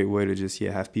it's a great way to just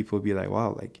have people be like,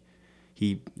 wow, like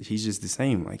he's just the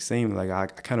same, like I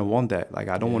kind of want that. Like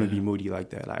I don't want to be moody like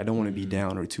that. Like, I don't want to be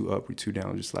down or too up or too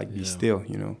down. Just like be still,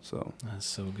 you know. So that's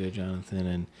so good, Jonathan.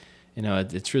 And you know,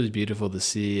 it's really beautiful to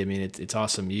see. I mean, it's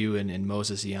awesome. You and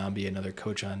Moses Iambi, another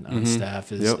coach on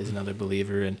staff, is another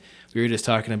believer. And we were just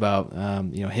talking about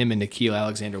you know, him and Nikhil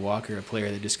Alexander-Walker, a player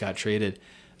that just got traded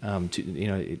to, you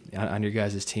know, on your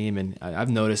guys' team. And I've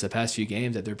noticed the past few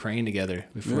games that they're praying together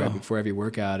before every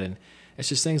workout, and it's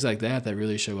just things like that that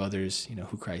really show others, you know,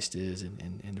 who Christ is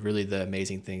and really the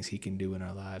amazing things he can do in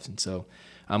our lives. And so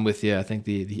I'm with you. I think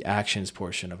the actions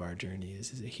portion of our journey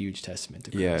is a huge testament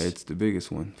to Christ. Yeah, it's the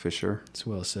biggest one for sure. It's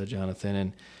well said, Jonathan.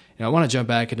 And you know, I want to jump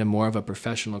back into more of a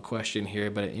professional question here,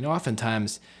 but you know,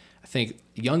 oftentimes I think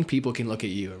young people can look at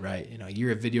you, right? You know,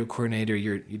 you're a video coordinator,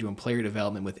 you're doing player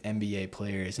development with NBA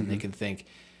players, and they can think,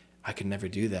 I could never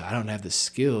do that. I don't have the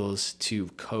skills to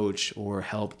coach or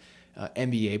help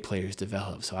NBA players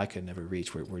develop, so I could never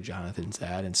reach where Jonathan's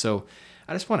at. And so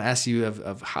I just want to ask you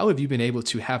of how have you been able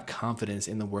to have confidence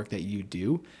in the work that you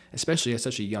do, especially as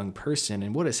such a young person,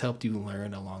 and what has helped you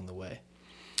learn along the way?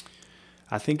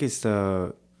 I think it's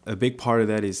a big part of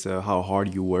that is how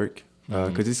hard you work,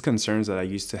 because it's concerns that I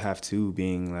used to have too,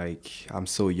 being like, I'm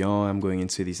so young, I'm going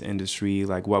into this industry,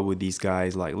 like what would these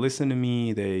guys like listen to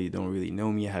me? They don't really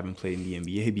know me, I haven't played in the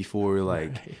NBA before,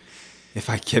 like if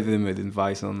I give them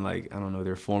advice on like, I don't know,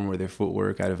 their form or their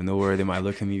footwork out of nowhere, they might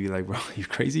look at me and be like, bro, you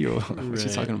crazy, or what you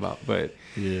talking about? But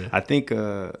I think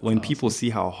when people see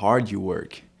how hard you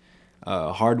work,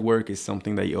 hard work is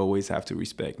something that you always have to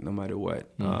respect no matter what.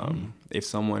 If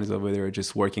someone is over there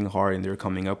just working hard and they're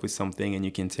coming up with something and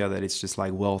you can tell that it's just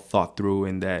like well thought through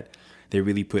and that they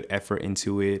really put effort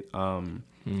into it,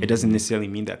 it doesn't necessarily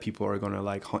mean that people are going to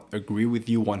like agree with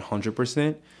you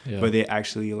 100%, but they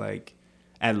actually like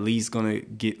at least gonna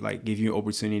give you an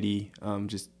opportunity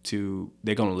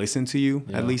they're gonna listen to you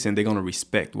at least, and they're gonna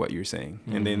respect what you're saying,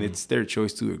 and then it's their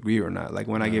choice to agree or not. Like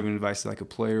when I give advice to like a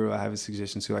player, or I have a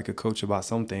suggestion to like a coach about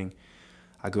something,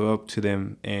 I go up to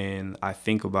them and I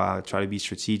try to be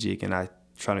strategic, and I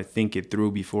try to think it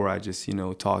through before I just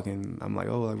talk, and I'm like,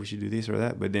 oh, like we should do this or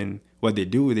that, but then what they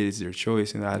do with it is their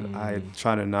choice, and I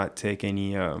try to not take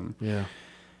any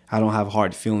I don't have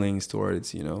hard feelings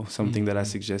towards, something that I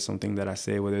suggest, something that I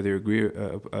say, whether they agree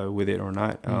with it or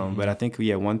not. But I think,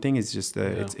 one thing is just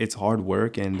it's hard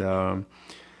work. And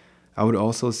I would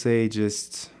also say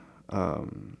just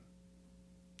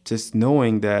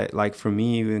knowing that, like, for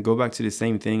me, and go back to the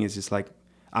same thing, is just like,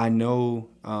 I know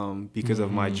because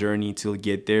of my journey to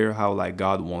get there, how like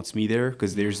God wants me there,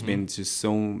 because there's been just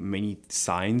so many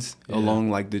signs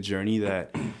along like the journey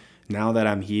that now that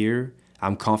I'm here,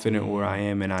 I'm confident where I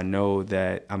am, and I know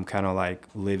that I'm kind of like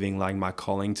living like my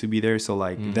calling to be there. So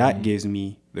like that gives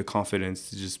me the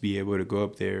confidence to just be able to go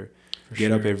up there,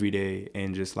 get up every day,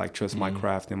 and just like trust my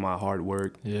craft and my hard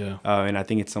work. And I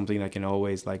think it's something I can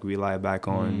always like rely back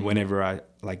on whenever I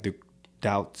like the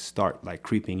doubts start like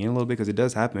creeping in a little bit, because it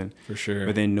does happen. For sure.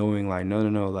 But then knowing like,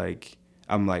 no, like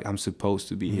I'm supposed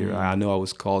to be here. I know I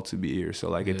was called to be here.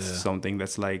 So like it's something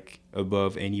that's like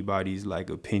above anybody's like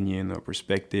opinion or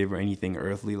perspective or anything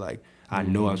earthly. Like I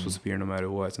know I'm supposed to be here no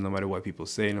matter what. So no matter what people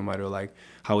say, no matter like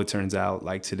how it turns out,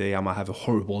 like today I might have a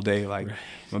horrible day. Like I'm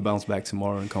gonna bounce back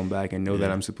tomorrow and come back and know that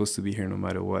I'm supposed to be here no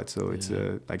matter what. So it's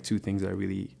like two things that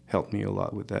really helped me a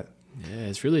lot with that. Yeah,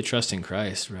 it's really trusting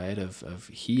Christ, right? Of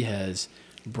He has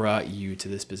brought you to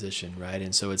this position, right?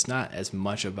 And so it's not as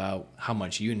much about how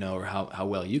much you know or how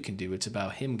well you can do. It's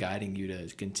about Him guiding you to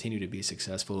continue to be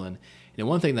successful. And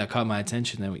one thing that caught my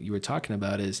attention that you were talking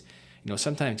about is,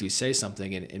 sometimes you say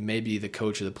something and maybe the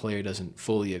coach or the player doesn't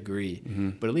fully agree,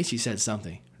 but at least you said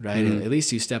something, right? At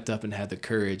least you stepped up and had the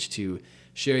courage to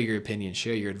share your opinion,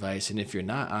 share your advice. And if you're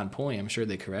not on point, I'm sure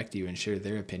they correct you and share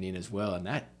their opinion as well. And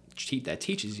that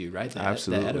teaches you, right? That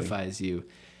edifies you.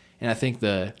 And I think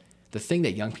the thing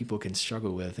that young people can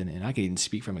struggle with, and I can even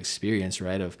speak from experience,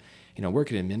 right, of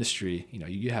working in ministry,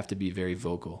 you have to be very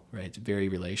vocal, right? It's very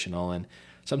relational. And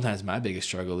sometimes my biggest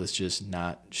struggle is just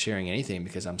not sharing anything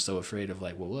because I'm so afraid of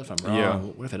like, well, what if I'm wrong? Yeah.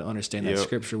 What if I don't understand that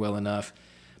scripture well enough?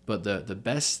 But the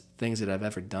best things that I've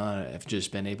ever done, I've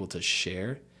just been able to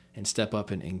share and step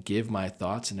up and give my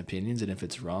thoughts and opinions. And if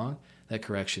it's wrong, that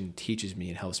correction teaches me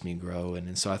and helps me grow.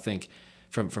 And so I think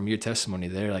from your testimony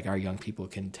there, like our young people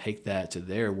can take that to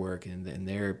their work and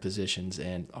their positions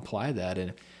and apply that.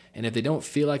 And if they don't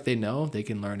feel like they know, they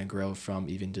can learn and grow from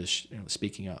even just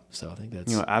speaking up. So I think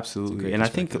that's absolutely. And I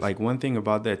think like one thing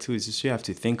about that too is just you have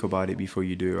to think about it before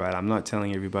you do it, right? I'm not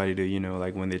telling everybody to,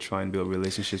 like when they try and build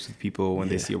relationships with people, when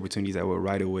they see opportunities that will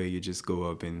right away, you just go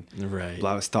up and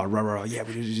start rah. Yeah,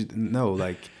 but no,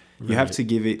 like you have to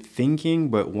give it thinking.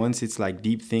 But once it's like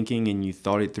deep thinking and you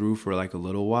thought it through for like a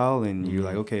little while and you're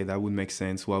like, okay, that would make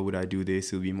sense. Why would I do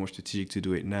this? It would be more strategic to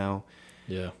do it now.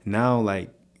 Yeah.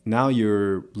 Now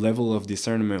your level of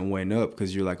discernment went up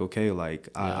because you're like, okay, like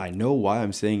I know why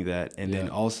I'm saying that. And then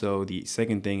also the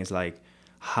second thing is like,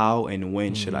 how and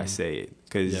when should I say it?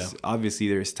 Because obviously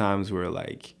there's times where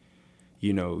like,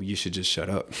 you should just shut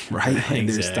up, right? And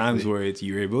there's times where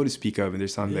you're able to speak up and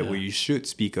there's times where you should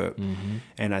speak up.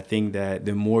 And I think that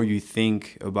the more you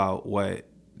think about what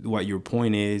your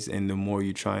point is and the more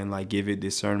you try and like give it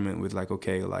discernment with like,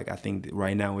 okay, like I think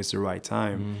right now is the right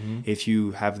time. If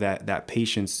you have that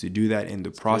patience to do that in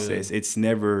the process, it's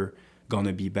never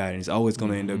gonna be bad and it's always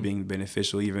gonna end up being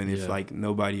beneficial. Even if like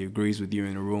nobody agrees with you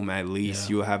in the room, at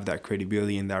least you'll have that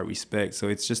credibility and that respect. So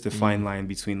it's just a fine line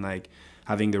between like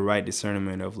having the right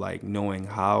discernment of like knowing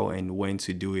how and when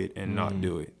to do it and not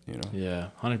do it,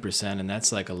 100%. And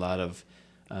that's like a lot of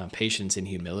patience and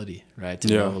humility, right? To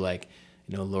know like,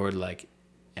 Lord, like,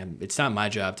 and it's not my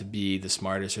job to be the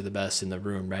smartest or the best in the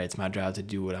room, right? It's my job to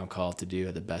do what I'm called to do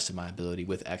at the best of my ability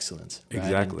with excellence. Right?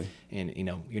 Exactly. And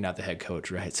you're not the head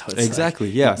coach, right? So it's exactly.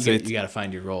 Like, yeah. You got to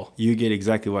find your role. You get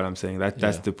exactly what I'm saying.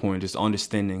 That's the point. Just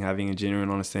understanding, having a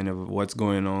genuine understanding of what's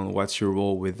going on, what's your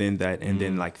role within that, and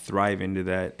then like thrive into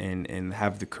that, and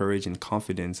have the courage and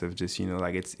confidence of just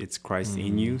like it's Christ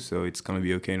in you, so it's gonna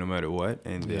be okay no matter what,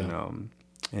 and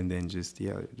then just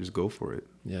go for it.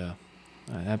 Yeah.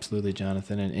 Absolutely,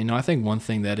 Jonathan. And I think one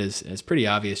thing that is pretty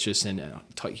obvious just in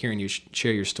hearing you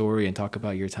share your story and talk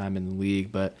about your time in the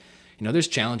league, but there's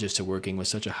challenges to working with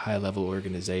such a high level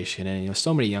organization, and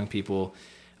so many young people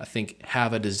I think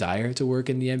have a desire to work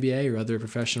in the NBA or other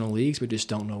professional leagues, but just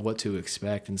don't know what to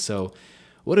expect. And so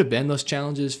what have been those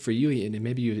challenges for you? And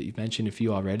maybe you mentioned a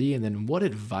few already, and then what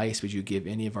advice would you give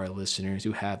any of our listeners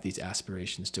who have these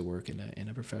aspirations to work in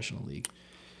a professional league?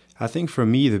 I think for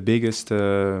me the biggest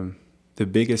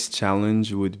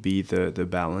challenge would be the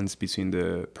balance between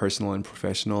the personal and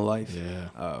professional life.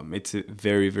 Yeah. It's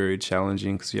very, very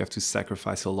challenging because you have to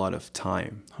sacrifice a lot of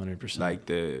time. 100%. Like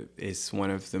it's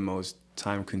one of the most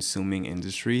time-consuming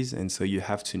industries, and so you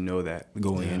have to know that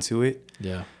going into it.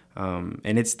 Yeah.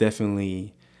 And it's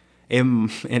definitely,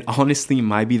 and honestly,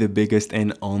 might be the biggest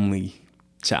and only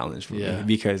challenge for me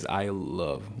because I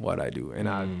love what I do, and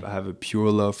I have a pure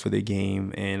love for the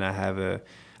game, and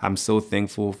I'm so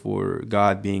thankful for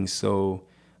God being so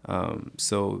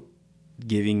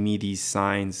giving me these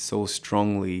signs so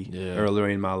strongly earlier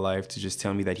in my life to just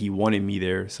tell me that he wanted me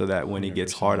there so that when 100%. It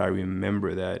gets hard, I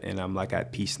remember that and I'm like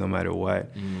at peace no matter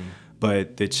what.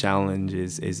 But the challenge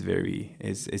is very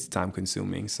time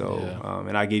consuming. So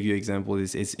and I gave you an example.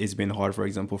 It's been hard, for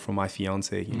example, for my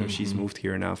fiance. She's moved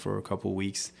here now for a couple of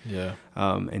weeks. Yeah.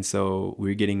 And so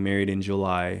we're getting married in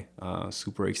July.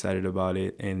 Super excited about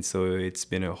it. And so it's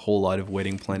been a whole lot of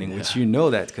wedding planning, which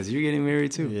that because you're getting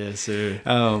married too. Yes, sir.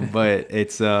 But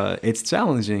it's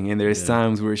challenging, and there's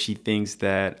times where she thinks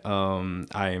that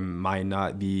I might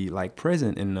not be like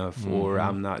present enough, or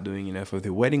I'm not doing enough of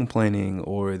the wedding planning,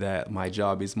 or that my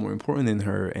job is more important than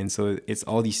her. And so it's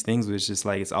all these things where it's just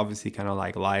like, it's obviously kind of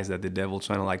like lies that the devil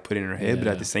trying to like put in her head. But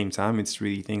at the same time, it's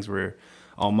really things where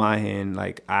on my hand,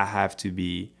 like I have to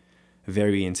be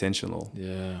very intentional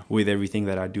with everything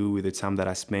that I do, with the time that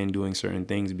I spend doing certain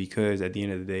things, because at the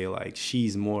end of the day, like,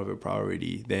 she's more of a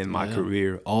priority than my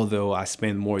career, although I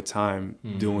spend more time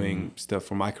doing stuff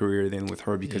for my career than with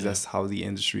her, because that's how the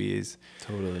industry is.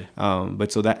 Totally.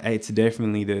 But so that it's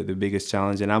definitely the biggest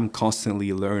challenge, and I'm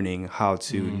constantly learning how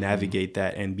to navigate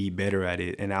that and be better at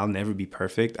it. And I'll never be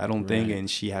perfect, I don't think, and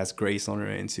she has grace on her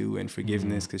end too, and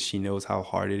forgiveness, because she knows how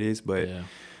hard it is. But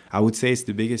I would say it's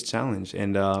the biggest challenge,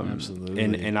 and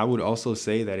Absolutely. and I would also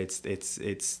say that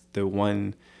it's the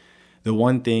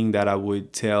one thing that I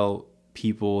would tell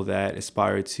people that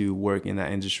aspire to work in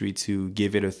that industry to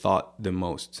give it a thought the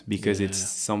most, because it's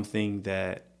something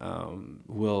that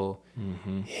will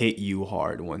hit you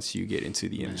hard once you get into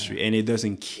the industry, and it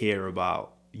doesn't care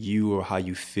about you or how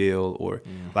you feel, or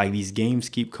like, these games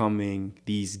keep coming,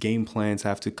 these game plans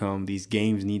have to come, these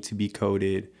games need to be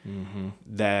coded,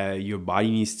 that your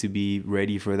body needs to be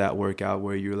ready for that workout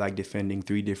where you're like defending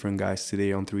 3 different guys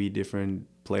today on 3 different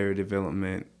player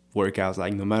development workouts.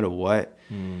 Like, no matter what,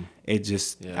 it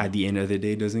just at the end of the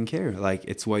day doesn't care. Like,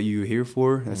 it's what you're here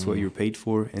for, that's what you're paid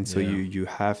for, and so you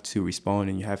have to respond,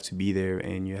 and you have to be there,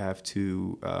 and you have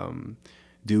to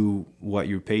do what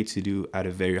you're paid to do at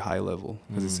a very high level,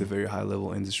 because it's a very high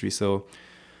level industry. So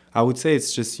I would say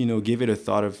it's just, give it a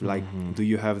thought of like, do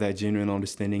you have that genuine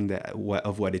understanding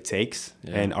of what it takes,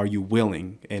 and are you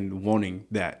willing and wanting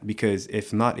that? Because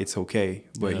if not, it's okay,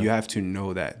 but you have to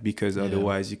know that, because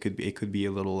otherwise it could be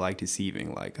a little like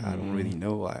deceiving. Like, I don't really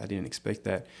know, I didn't expect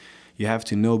that. You have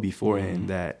to know beforehand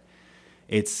that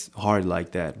it's hard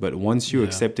like that. But once you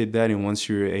accepted that, and once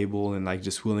you're able and like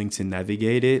just willing to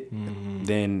navigate it,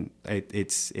 then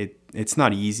it's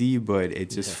not easy, but it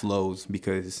just flows,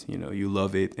 because you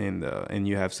love it, and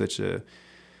you have such a,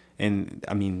 and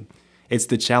I mean, it's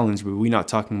the challenge, but we're not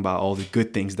talking about all the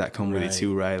good things that come with it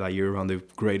too, right? Like, you're around the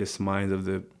greatest minds of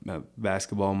the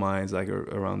basketball minds, like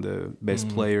around the best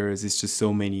players. It's just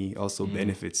so many also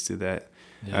benefits to that.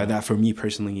 That for me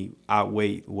personally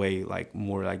outweigh like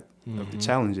more like of the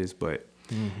challenges, but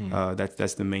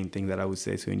that's the main thing that I would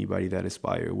say to anybody that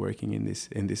aspire working in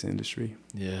this industry.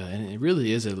 Yeah, and it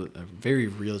really is a very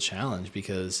real challenge,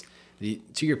 because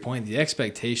to your point, the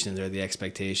expectations are the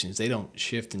expectations. They don't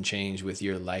shift and change with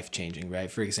your life changing,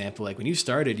 right? For example, like when you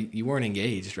started, you weren't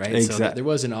engaged, right? Exactly. So there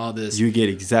wasn't all this. You get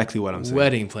exactly what I'm saying.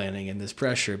 Wedding planning and this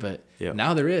pressure, but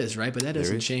now there is, right? But that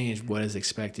doesn't change what is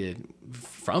expected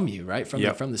from you, right?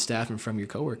 From the staff and from your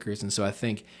coworkers. And so I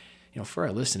think, for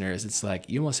our listeners, it's like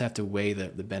you almost have to weigh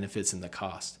the benefits and the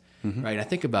cost, right? I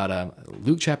think about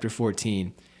Luke chapter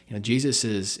 14. Jesus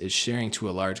is sharing to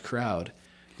a large crowd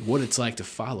what it's like to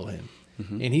follow him.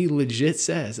 And he legit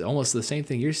says almost the same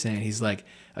thing you're saying. He's like,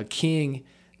 a king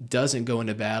doesn't go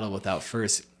into battle without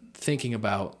first thinking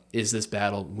about, is this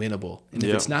battle winnable? And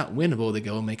if it's not winnable, they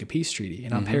go and make a peace treaty.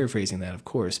 And I'm paraphrasing that, of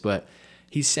course, but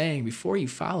he's saying, before you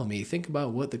follow me, think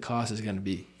about what the cost is going to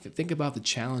be. Think about the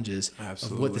challenges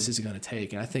of what this is going to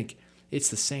take. And I think it's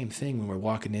the same thing when we're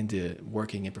walking into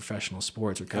working in professional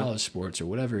sports or college sports or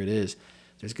whatever it is.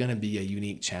 There's going to be a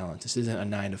unique challenge. This isn't a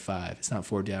 9 to 5. It's not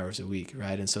 40 hours a week,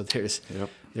 right? And so there's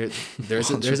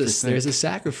a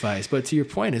sacrifice. But to your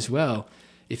point as well,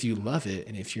 if you love it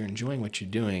and if you're enjoying what you're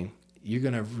doing, you're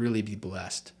going to really be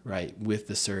blessed, right, with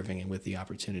the serving and with the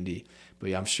opportunity.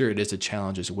 But I'm sure it is a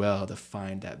challenge as well to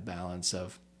find that balance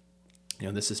of,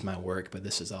 this is my work, but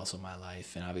this is also my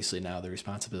life. And obviously now the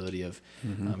responsibility of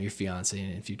your fiance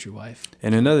and future wife.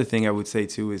 And another thing I would say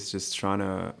too is just trying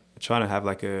to have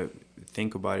like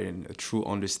think about it in a true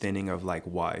understanding of like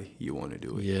why you want to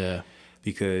do it. Yeah.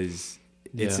 Because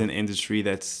it's an industry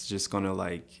that's just going to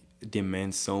like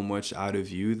demand so much out of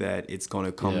you that it's going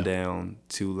to come down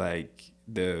to like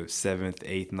the 7th,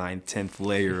 8th, 9th, 10th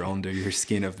layer under your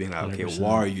skin of being like, okay, 100%.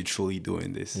 Why are you truly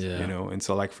doing this? And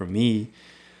so like for me,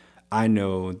 I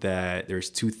know that there's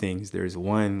 2 things. There's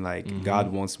one, like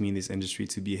God wants me in this industry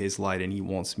to be his light, and he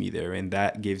wants me there. And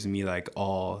that gives me like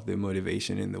all the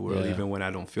motivation in the world, even when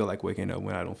I don't feel like waking up,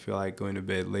 when I don't feel like going to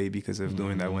bed late because of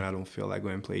doing that, when I don't feel like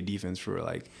going and play defense for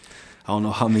like, I don't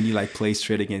know how many like plays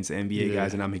straight against NBA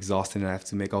guys, and I'm exhausted and I have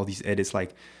to make all these edits.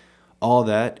 Like all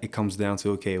that, it comes down to,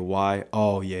 okay, why?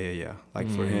 Oh, yeah. Like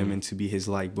for him and to be his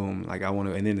like, boom, like I want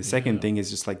to. And then the second thing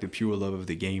is just like the pure love of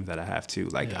the game that I have too.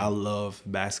 Like I love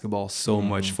basketball so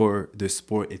much for the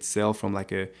sport itself, from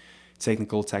like a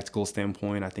technical, tactical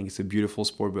standpoint. I think it's a beautiful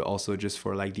sport, but also just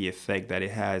for like the effect that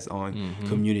it has on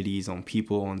communities, on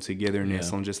people, on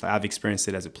togetherness, on just like, I've experienced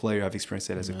it as a player, I've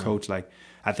experienced it as a coach. Like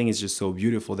I think it's just so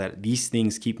beautiful that these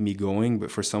things keep me going.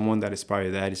 But for someone that aspires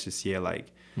to that, it's just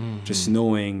just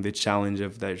knowing the challenge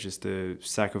of that, just the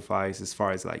sacrifice as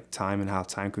far as like time and how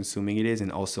time consuming it is, and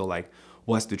also like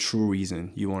what's the true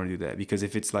reason you want to do that. Because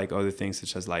if it's like other things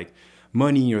such as like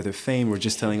money or the fame or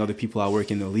just telling other people I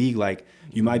work in the league, like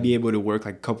you might be able to work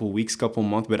like a couple weeks, couple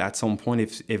months, but at some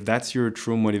point if that's your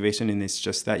true motivation and it's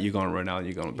just that, you're gonna run out,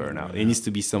 you're gonna burn out. It needs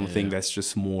to be something that's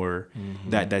just more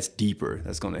that's deeper,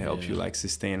 that's gonna help you like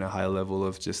sustain a high level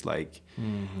of just like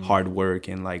hard work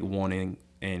and like wanting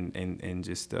and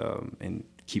just and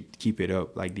keep it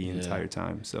up like the entire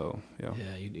time. So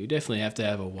you definitely have to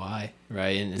have a why,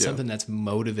 right? And something that's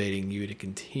motivating you to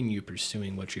continue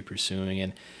pursuing what you're pursuing.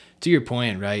 And to your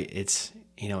point, right, it's,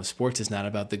 sports is not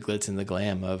about the glitz and the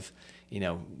glam of,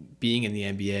 being in the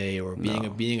NBA or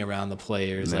being around the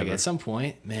players. Never. Like at some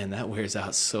point, man, that wears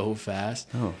out so fast.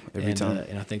 Every time.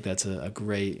 And I think that's a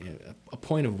great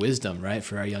point of wisdom, right,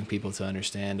 for our young people to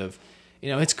understand of,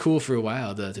 it's cool for a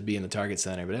while to be in the Target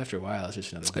Center, but after a while, it's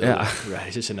just another building. Yeah. Right,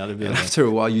 it's just another building. And after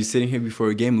a while, you're sitting here before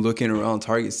a game looking around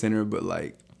Target Center, but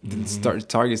like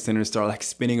Target Center start like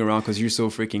spinning around because you're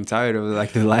so freaking tired of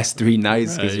like the last 3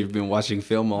 nights because you've been watching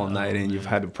film all night and you've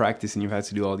had to practice and you've had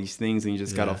to do all these things and you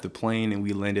just got off the plane and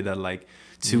we landed at like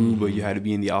 2, but you had to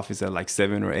be in the office at like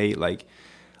 7 or 8. Like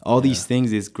all these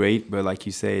things is great, but like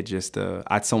you say, just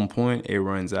at some point it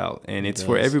runs out, and it's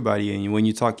for everybody. And when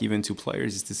you talk even to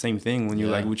players, it's the same thing. When you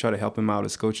like, we try to help them out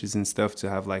as coaches and stuff to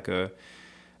have like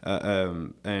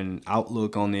an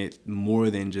outlook on it more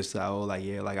than just like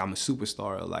I'm a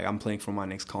superstar, or, like I'm playing for my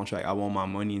next contract, I want my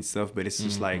money and stuff. But it's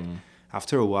just like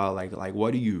after a while, like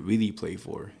what do you really play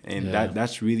for? And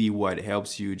that's really what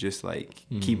helps you just like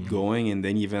keep going, and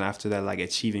then even after that, like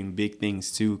achieving big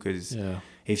things too. Because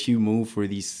if you move for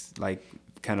these like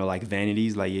kind of like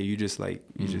vanities, like you just like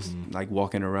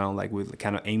walking around like with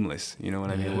kind of aimless, you know what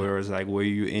I mean? Whereas like where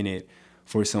you in it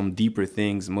for some deeper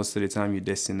things, most of the time your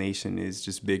destination is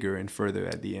just bigger and further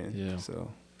at the end. Yeah.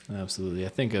 So absolutely. I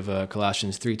think of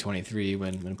Colossians 3:23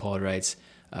 when Paul writes,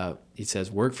 he says,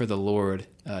 "Work for the Lord,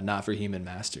 not for human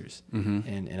masters."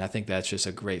 And I think that's just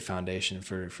a great foundation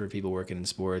for people working in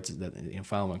sports. That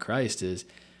following Christ is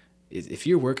if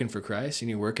you're working for Christ and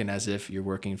you're working as if you're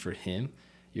working for Him,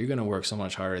 you're going to work so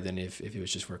much harder than if it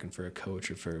was just working for a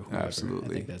coach or for whoever. Absolutely.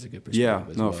 I think that's a good perspective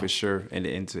as well. For sure. And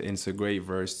it's a great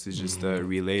verse to just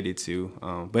relate it to.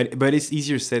 But it's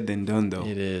easier said than done, though.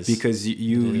 It is. Because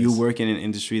you work in an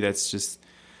industry that's just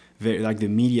very, like the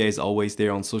media is always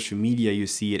there on social media. You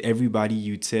see it. Everybody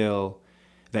you tell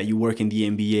that you work in the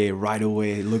NBA right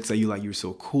away, it looks at you like you're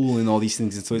so cool and all these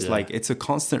things. And so it's like, it's a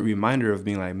constant reminder of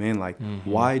being like, man, like,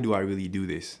 why do I really do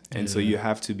this? And so you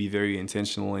have to be very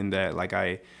intentional in that. Like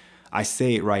I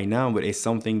say it right now, but it's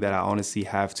something that I honestly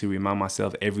have to remind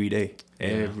myself every day,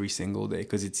 every single day.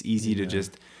 Cause it's easy to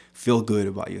just feel good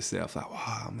about yourself. Like,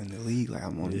 wow, I'm in the league. Like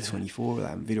I'm only 24, like,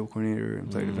 I'm video coordinator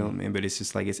and player development, but it's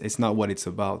just like, it's not what it's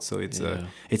about. So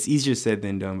it's easier said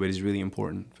than done, but it's really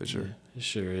important for sure. Yeah. It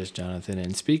sure is, Jonathan.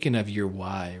 And speaking of your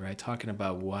why, right, talking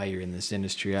about why you're in this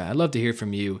industry, I'd love to hear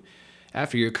from you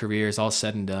after your career is all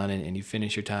said and done and you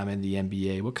finish your time in the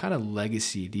NBA. What kind of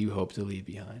legacy do you hope to leave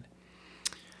behind?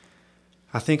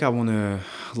 I think I want to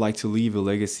like to leave a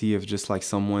legacy of just like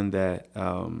someone that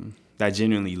that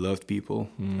genuinely loved people,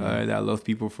 that loved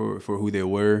people for who they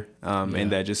were,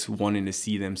 and that just wanted to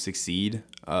see them succeed,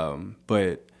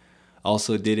 but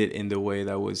also did it in the way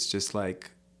that was just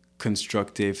like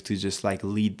constructive to just like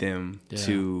lead them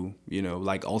to,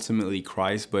 like ultimately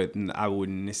Christ. But I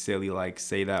wouldn't necessarily like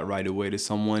say that right away to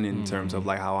someone in terms of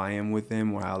like how I am with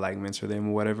them or how I like mentor them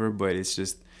or whatever. But it's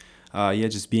just,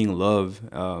 just being love,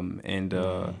 and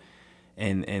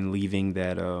leaving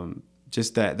that,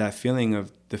 just that feeling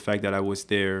of the fact that I was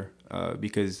there,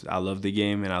 because I love the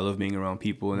game and I love being around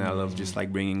people and I love just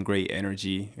like bringing great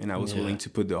energy, and I was willing to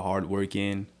put the hard work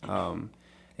in,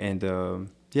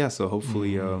 so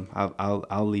hopefully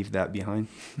I'll leave that behind.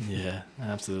 Yeah,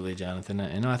 absolutely, Jonathan.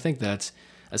 And I think that's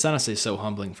honestly so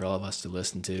humbling for all of us to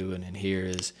listen to and hear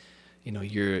is,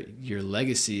 your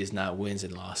legacy is not wins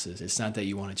and losses. It's not that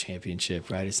you won a championship,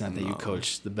 right? It's not that you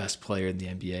coach the best player in the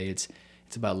NBA.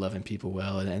 It's about loving people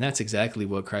well. And that's exactly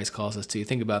what Christ calls us to. You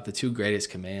think about the 2 greatest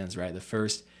commands, right? The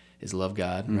first is love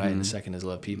God, right? And the second is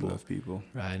love people. Love people.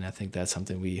 Right. And I think that's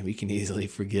something we can easily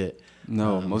forget.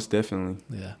 No, most definitely.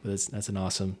 Yeah. But that's an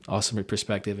awesome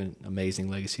perspective and amazing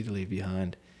legacy to leave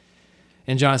behind.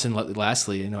 And Jonathan,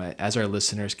 lastly, as our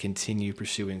listeners continue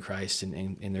pursuing Christ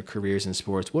in their careers in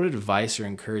sports, what advice or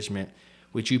encouragement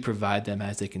would you provide them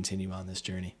as they continue on this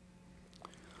journey?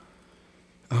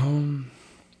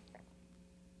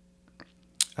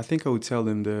 I think I would tell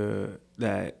them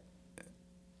that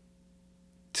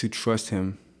to trust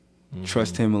Him,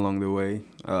 trust Him along the way,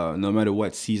 no matter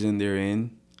what season they're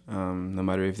in, no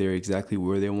matter if they're exactly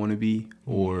where they want to be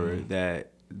or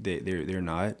that they're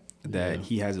not. that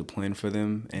he has a plan for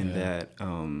them, and that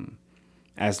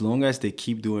as long as they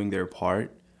keep doing their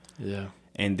part,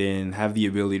 and then have the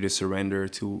ability to surrender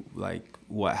to like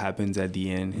what happens at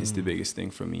the end is the biggest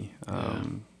thing for me.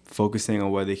 Focusing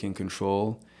on what they can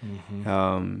control,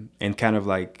 and kind of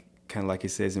like it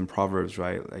says in Proverbs,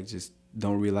 right? Like, just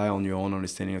don't rely on your own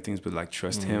understanding of things, but like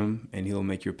trust him, and he'll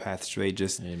make your path straight.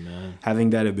 Just having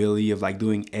that ability of like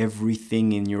doing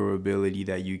everything in your ability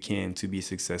that you can to be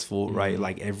successful, right?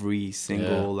 Like every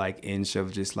single like inch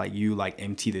of just like you like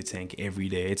empty the tank every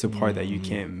day. It's a part that you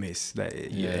can't miss. That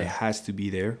it has to be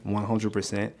there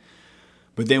 100%.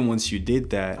 But then once you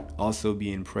did that, also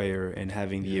be in prayer and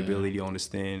having the ability to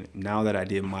understand, now that I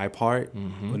did my part,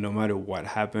 but no matter what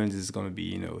happens, it's going to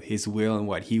be, his will and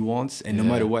what he wants. And no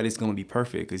matter what, it's going to be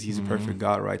perfect, because he's a perfect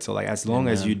God, right? So like, as long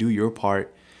as you do your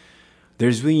part,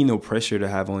 there's really no pressure to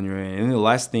have on your end. And the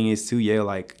last thing is too,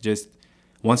 like, just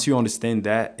once you understand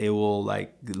that, it will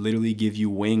like literally give you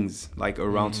wings like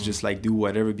around to just like do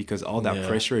whatever, because all that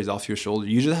pressure is off your shoulder.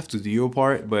 You just have to do your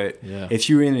part. But if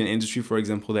you're in an industry, for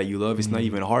example, that you love, it's not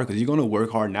even hard, because you're going to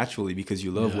work hard naturally because you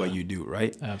love what you do,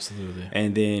 right? Absolutely.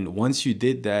 And then once you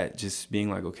did that, just being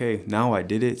like, okay, now I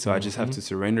did it, so I just have to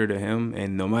surrender to him,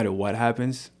 and no matter what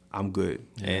happens, I'm good.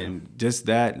 And just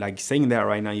that, like saying that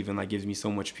right now even like gives me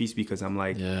so much peace, because I'm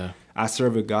like, I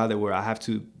serve a God that where I have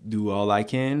to do all I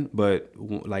can, but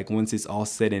like once it's all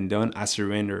said and done, I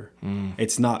surrender.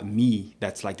 It's not me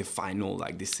that's like the final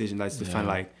like decision. That's the final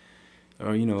like,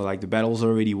 or like the battle's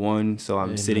already won, so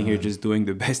I'm sitting here just doing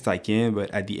the best I can.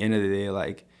 But at the end of the day,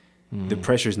 like the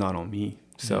pressure's not on me.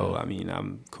 So I mean,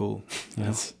 I'm cool.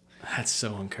 That's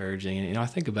so encouraging. And I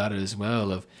think about it as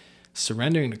well of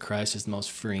surrendering to Christ is the most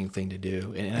freeing thing to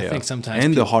do, and I think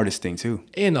sometimes the hardest thing too.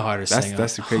 And the hardest thing.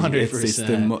 That's the crazy.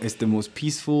 It's the most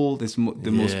peaceful. It's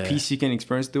the most peace you can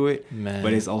experience through it. Man.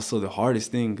 But it's also the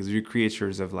hardest thing, because we're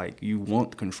creatures of like, you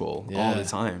want control all the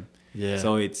time. Yeah.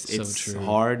 So it's so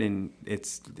hard, and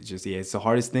it's just it's the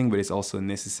hardest thing, but it's also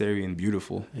necessary and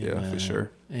beautiful. Amen. Yeah, for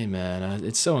sure. Amen.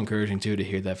 It's so encouraging too to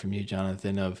hear that from you,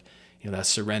 Jonathan. Of that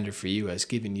surrender for you has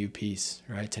given you peace,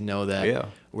 right? To know that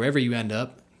wherever you end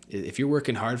up, if you're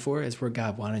working hard for it, it's where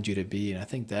God wanted you to be. And I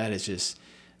think that is just,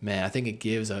 man, I think it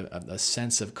gives a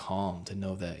sense of calm to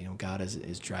know that, God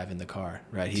is driving the car,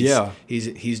 right?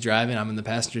 He's driving, I'm in the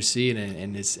passenger seat,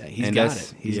 and he's got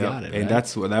it. He's got it. And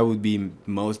right? that would be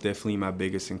most definitely my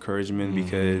biggest encouragement,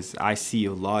 because I see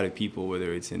a lot of people,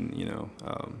 whether it's in,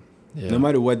 no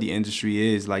matter what the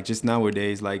industry is, like just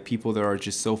nowadays, like people that are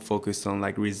just so focused on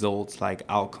like results, like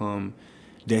outcome,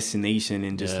 destination,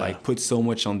 and just like put so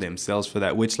much on themselves for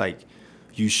that, which like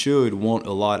you should want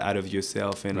a lot out of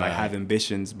yourself and like have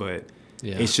ambitions, but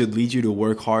it should lead you to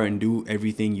work hard and do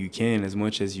everything you can as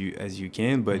much as you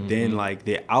can. But then like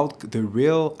the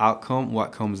real outcome,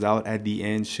 what comes out at the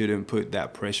end, shouldn't put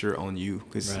that pressure on you,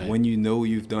 because when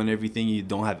you've done everything, you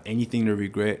don't have anything to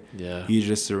regret. You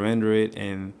just surrender it.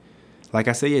 And like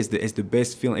I say, it's the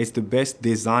best feeling. It's the best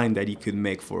design that he could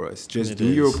make for us. Just do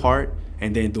your part,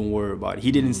 and then don't worry about it.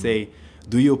 He didn't say,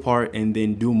 do your part and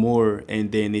then do more,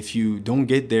 and then if you don't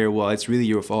get there, well, it's really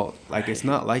your fault. Like, it's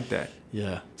not like that.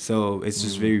 Yeah. So it's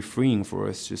just very freeing for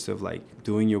us, just of like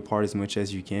doing your part as much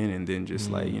as you can, and then just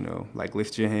like, like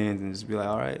lift your hands and just be like,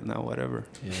 all right, now whatever.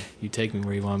 Yeah. You take me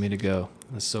where you want me to go.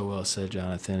 That's so well said,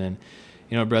 Jonathan.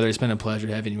 And brother, it's been a pleasure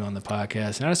having you on the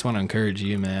podcast. And I just want to encourage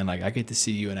you, man. Like, I get to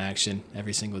see you in action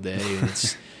every single day.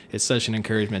 And it's such an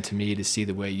encouragement to me to see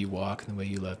the way you walk and the way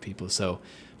you love people. So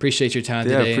appreciate your time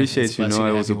today. Yeah, appreciate you.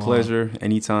 It was a pleasure.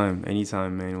 Anytime,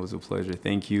 man. It was a pleasure.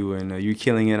 Thank you. And you're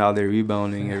killing it out there,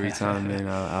 rebounding every time, man.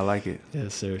 I like it.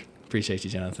 Yes, sir. Appreciate you,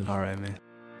 Jonathan. All right, man.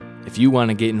 If you want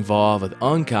to get involved with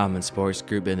Uncommon Sports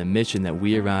Group and the mission that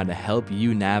we are on to help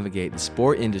you navigate the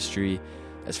sport industry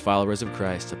as followers of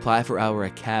Christ, apply for our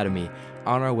academy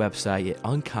on our website at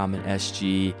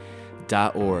uncommonsg.org.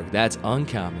 That's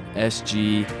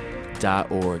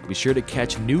uncommonsg.org. Be sure to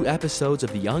catch new episodes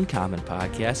of the Uncommon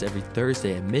Podcast every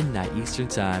Thursday at midnight Eastern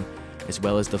Time, as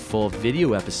well as the full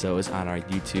video episodes on our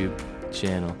YouTube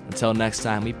channel. Until next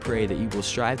time, we pray that you will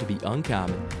strive to be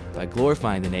uncommon by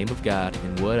glorifying the name of God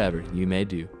in whatever you may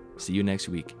do. See you next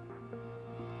week.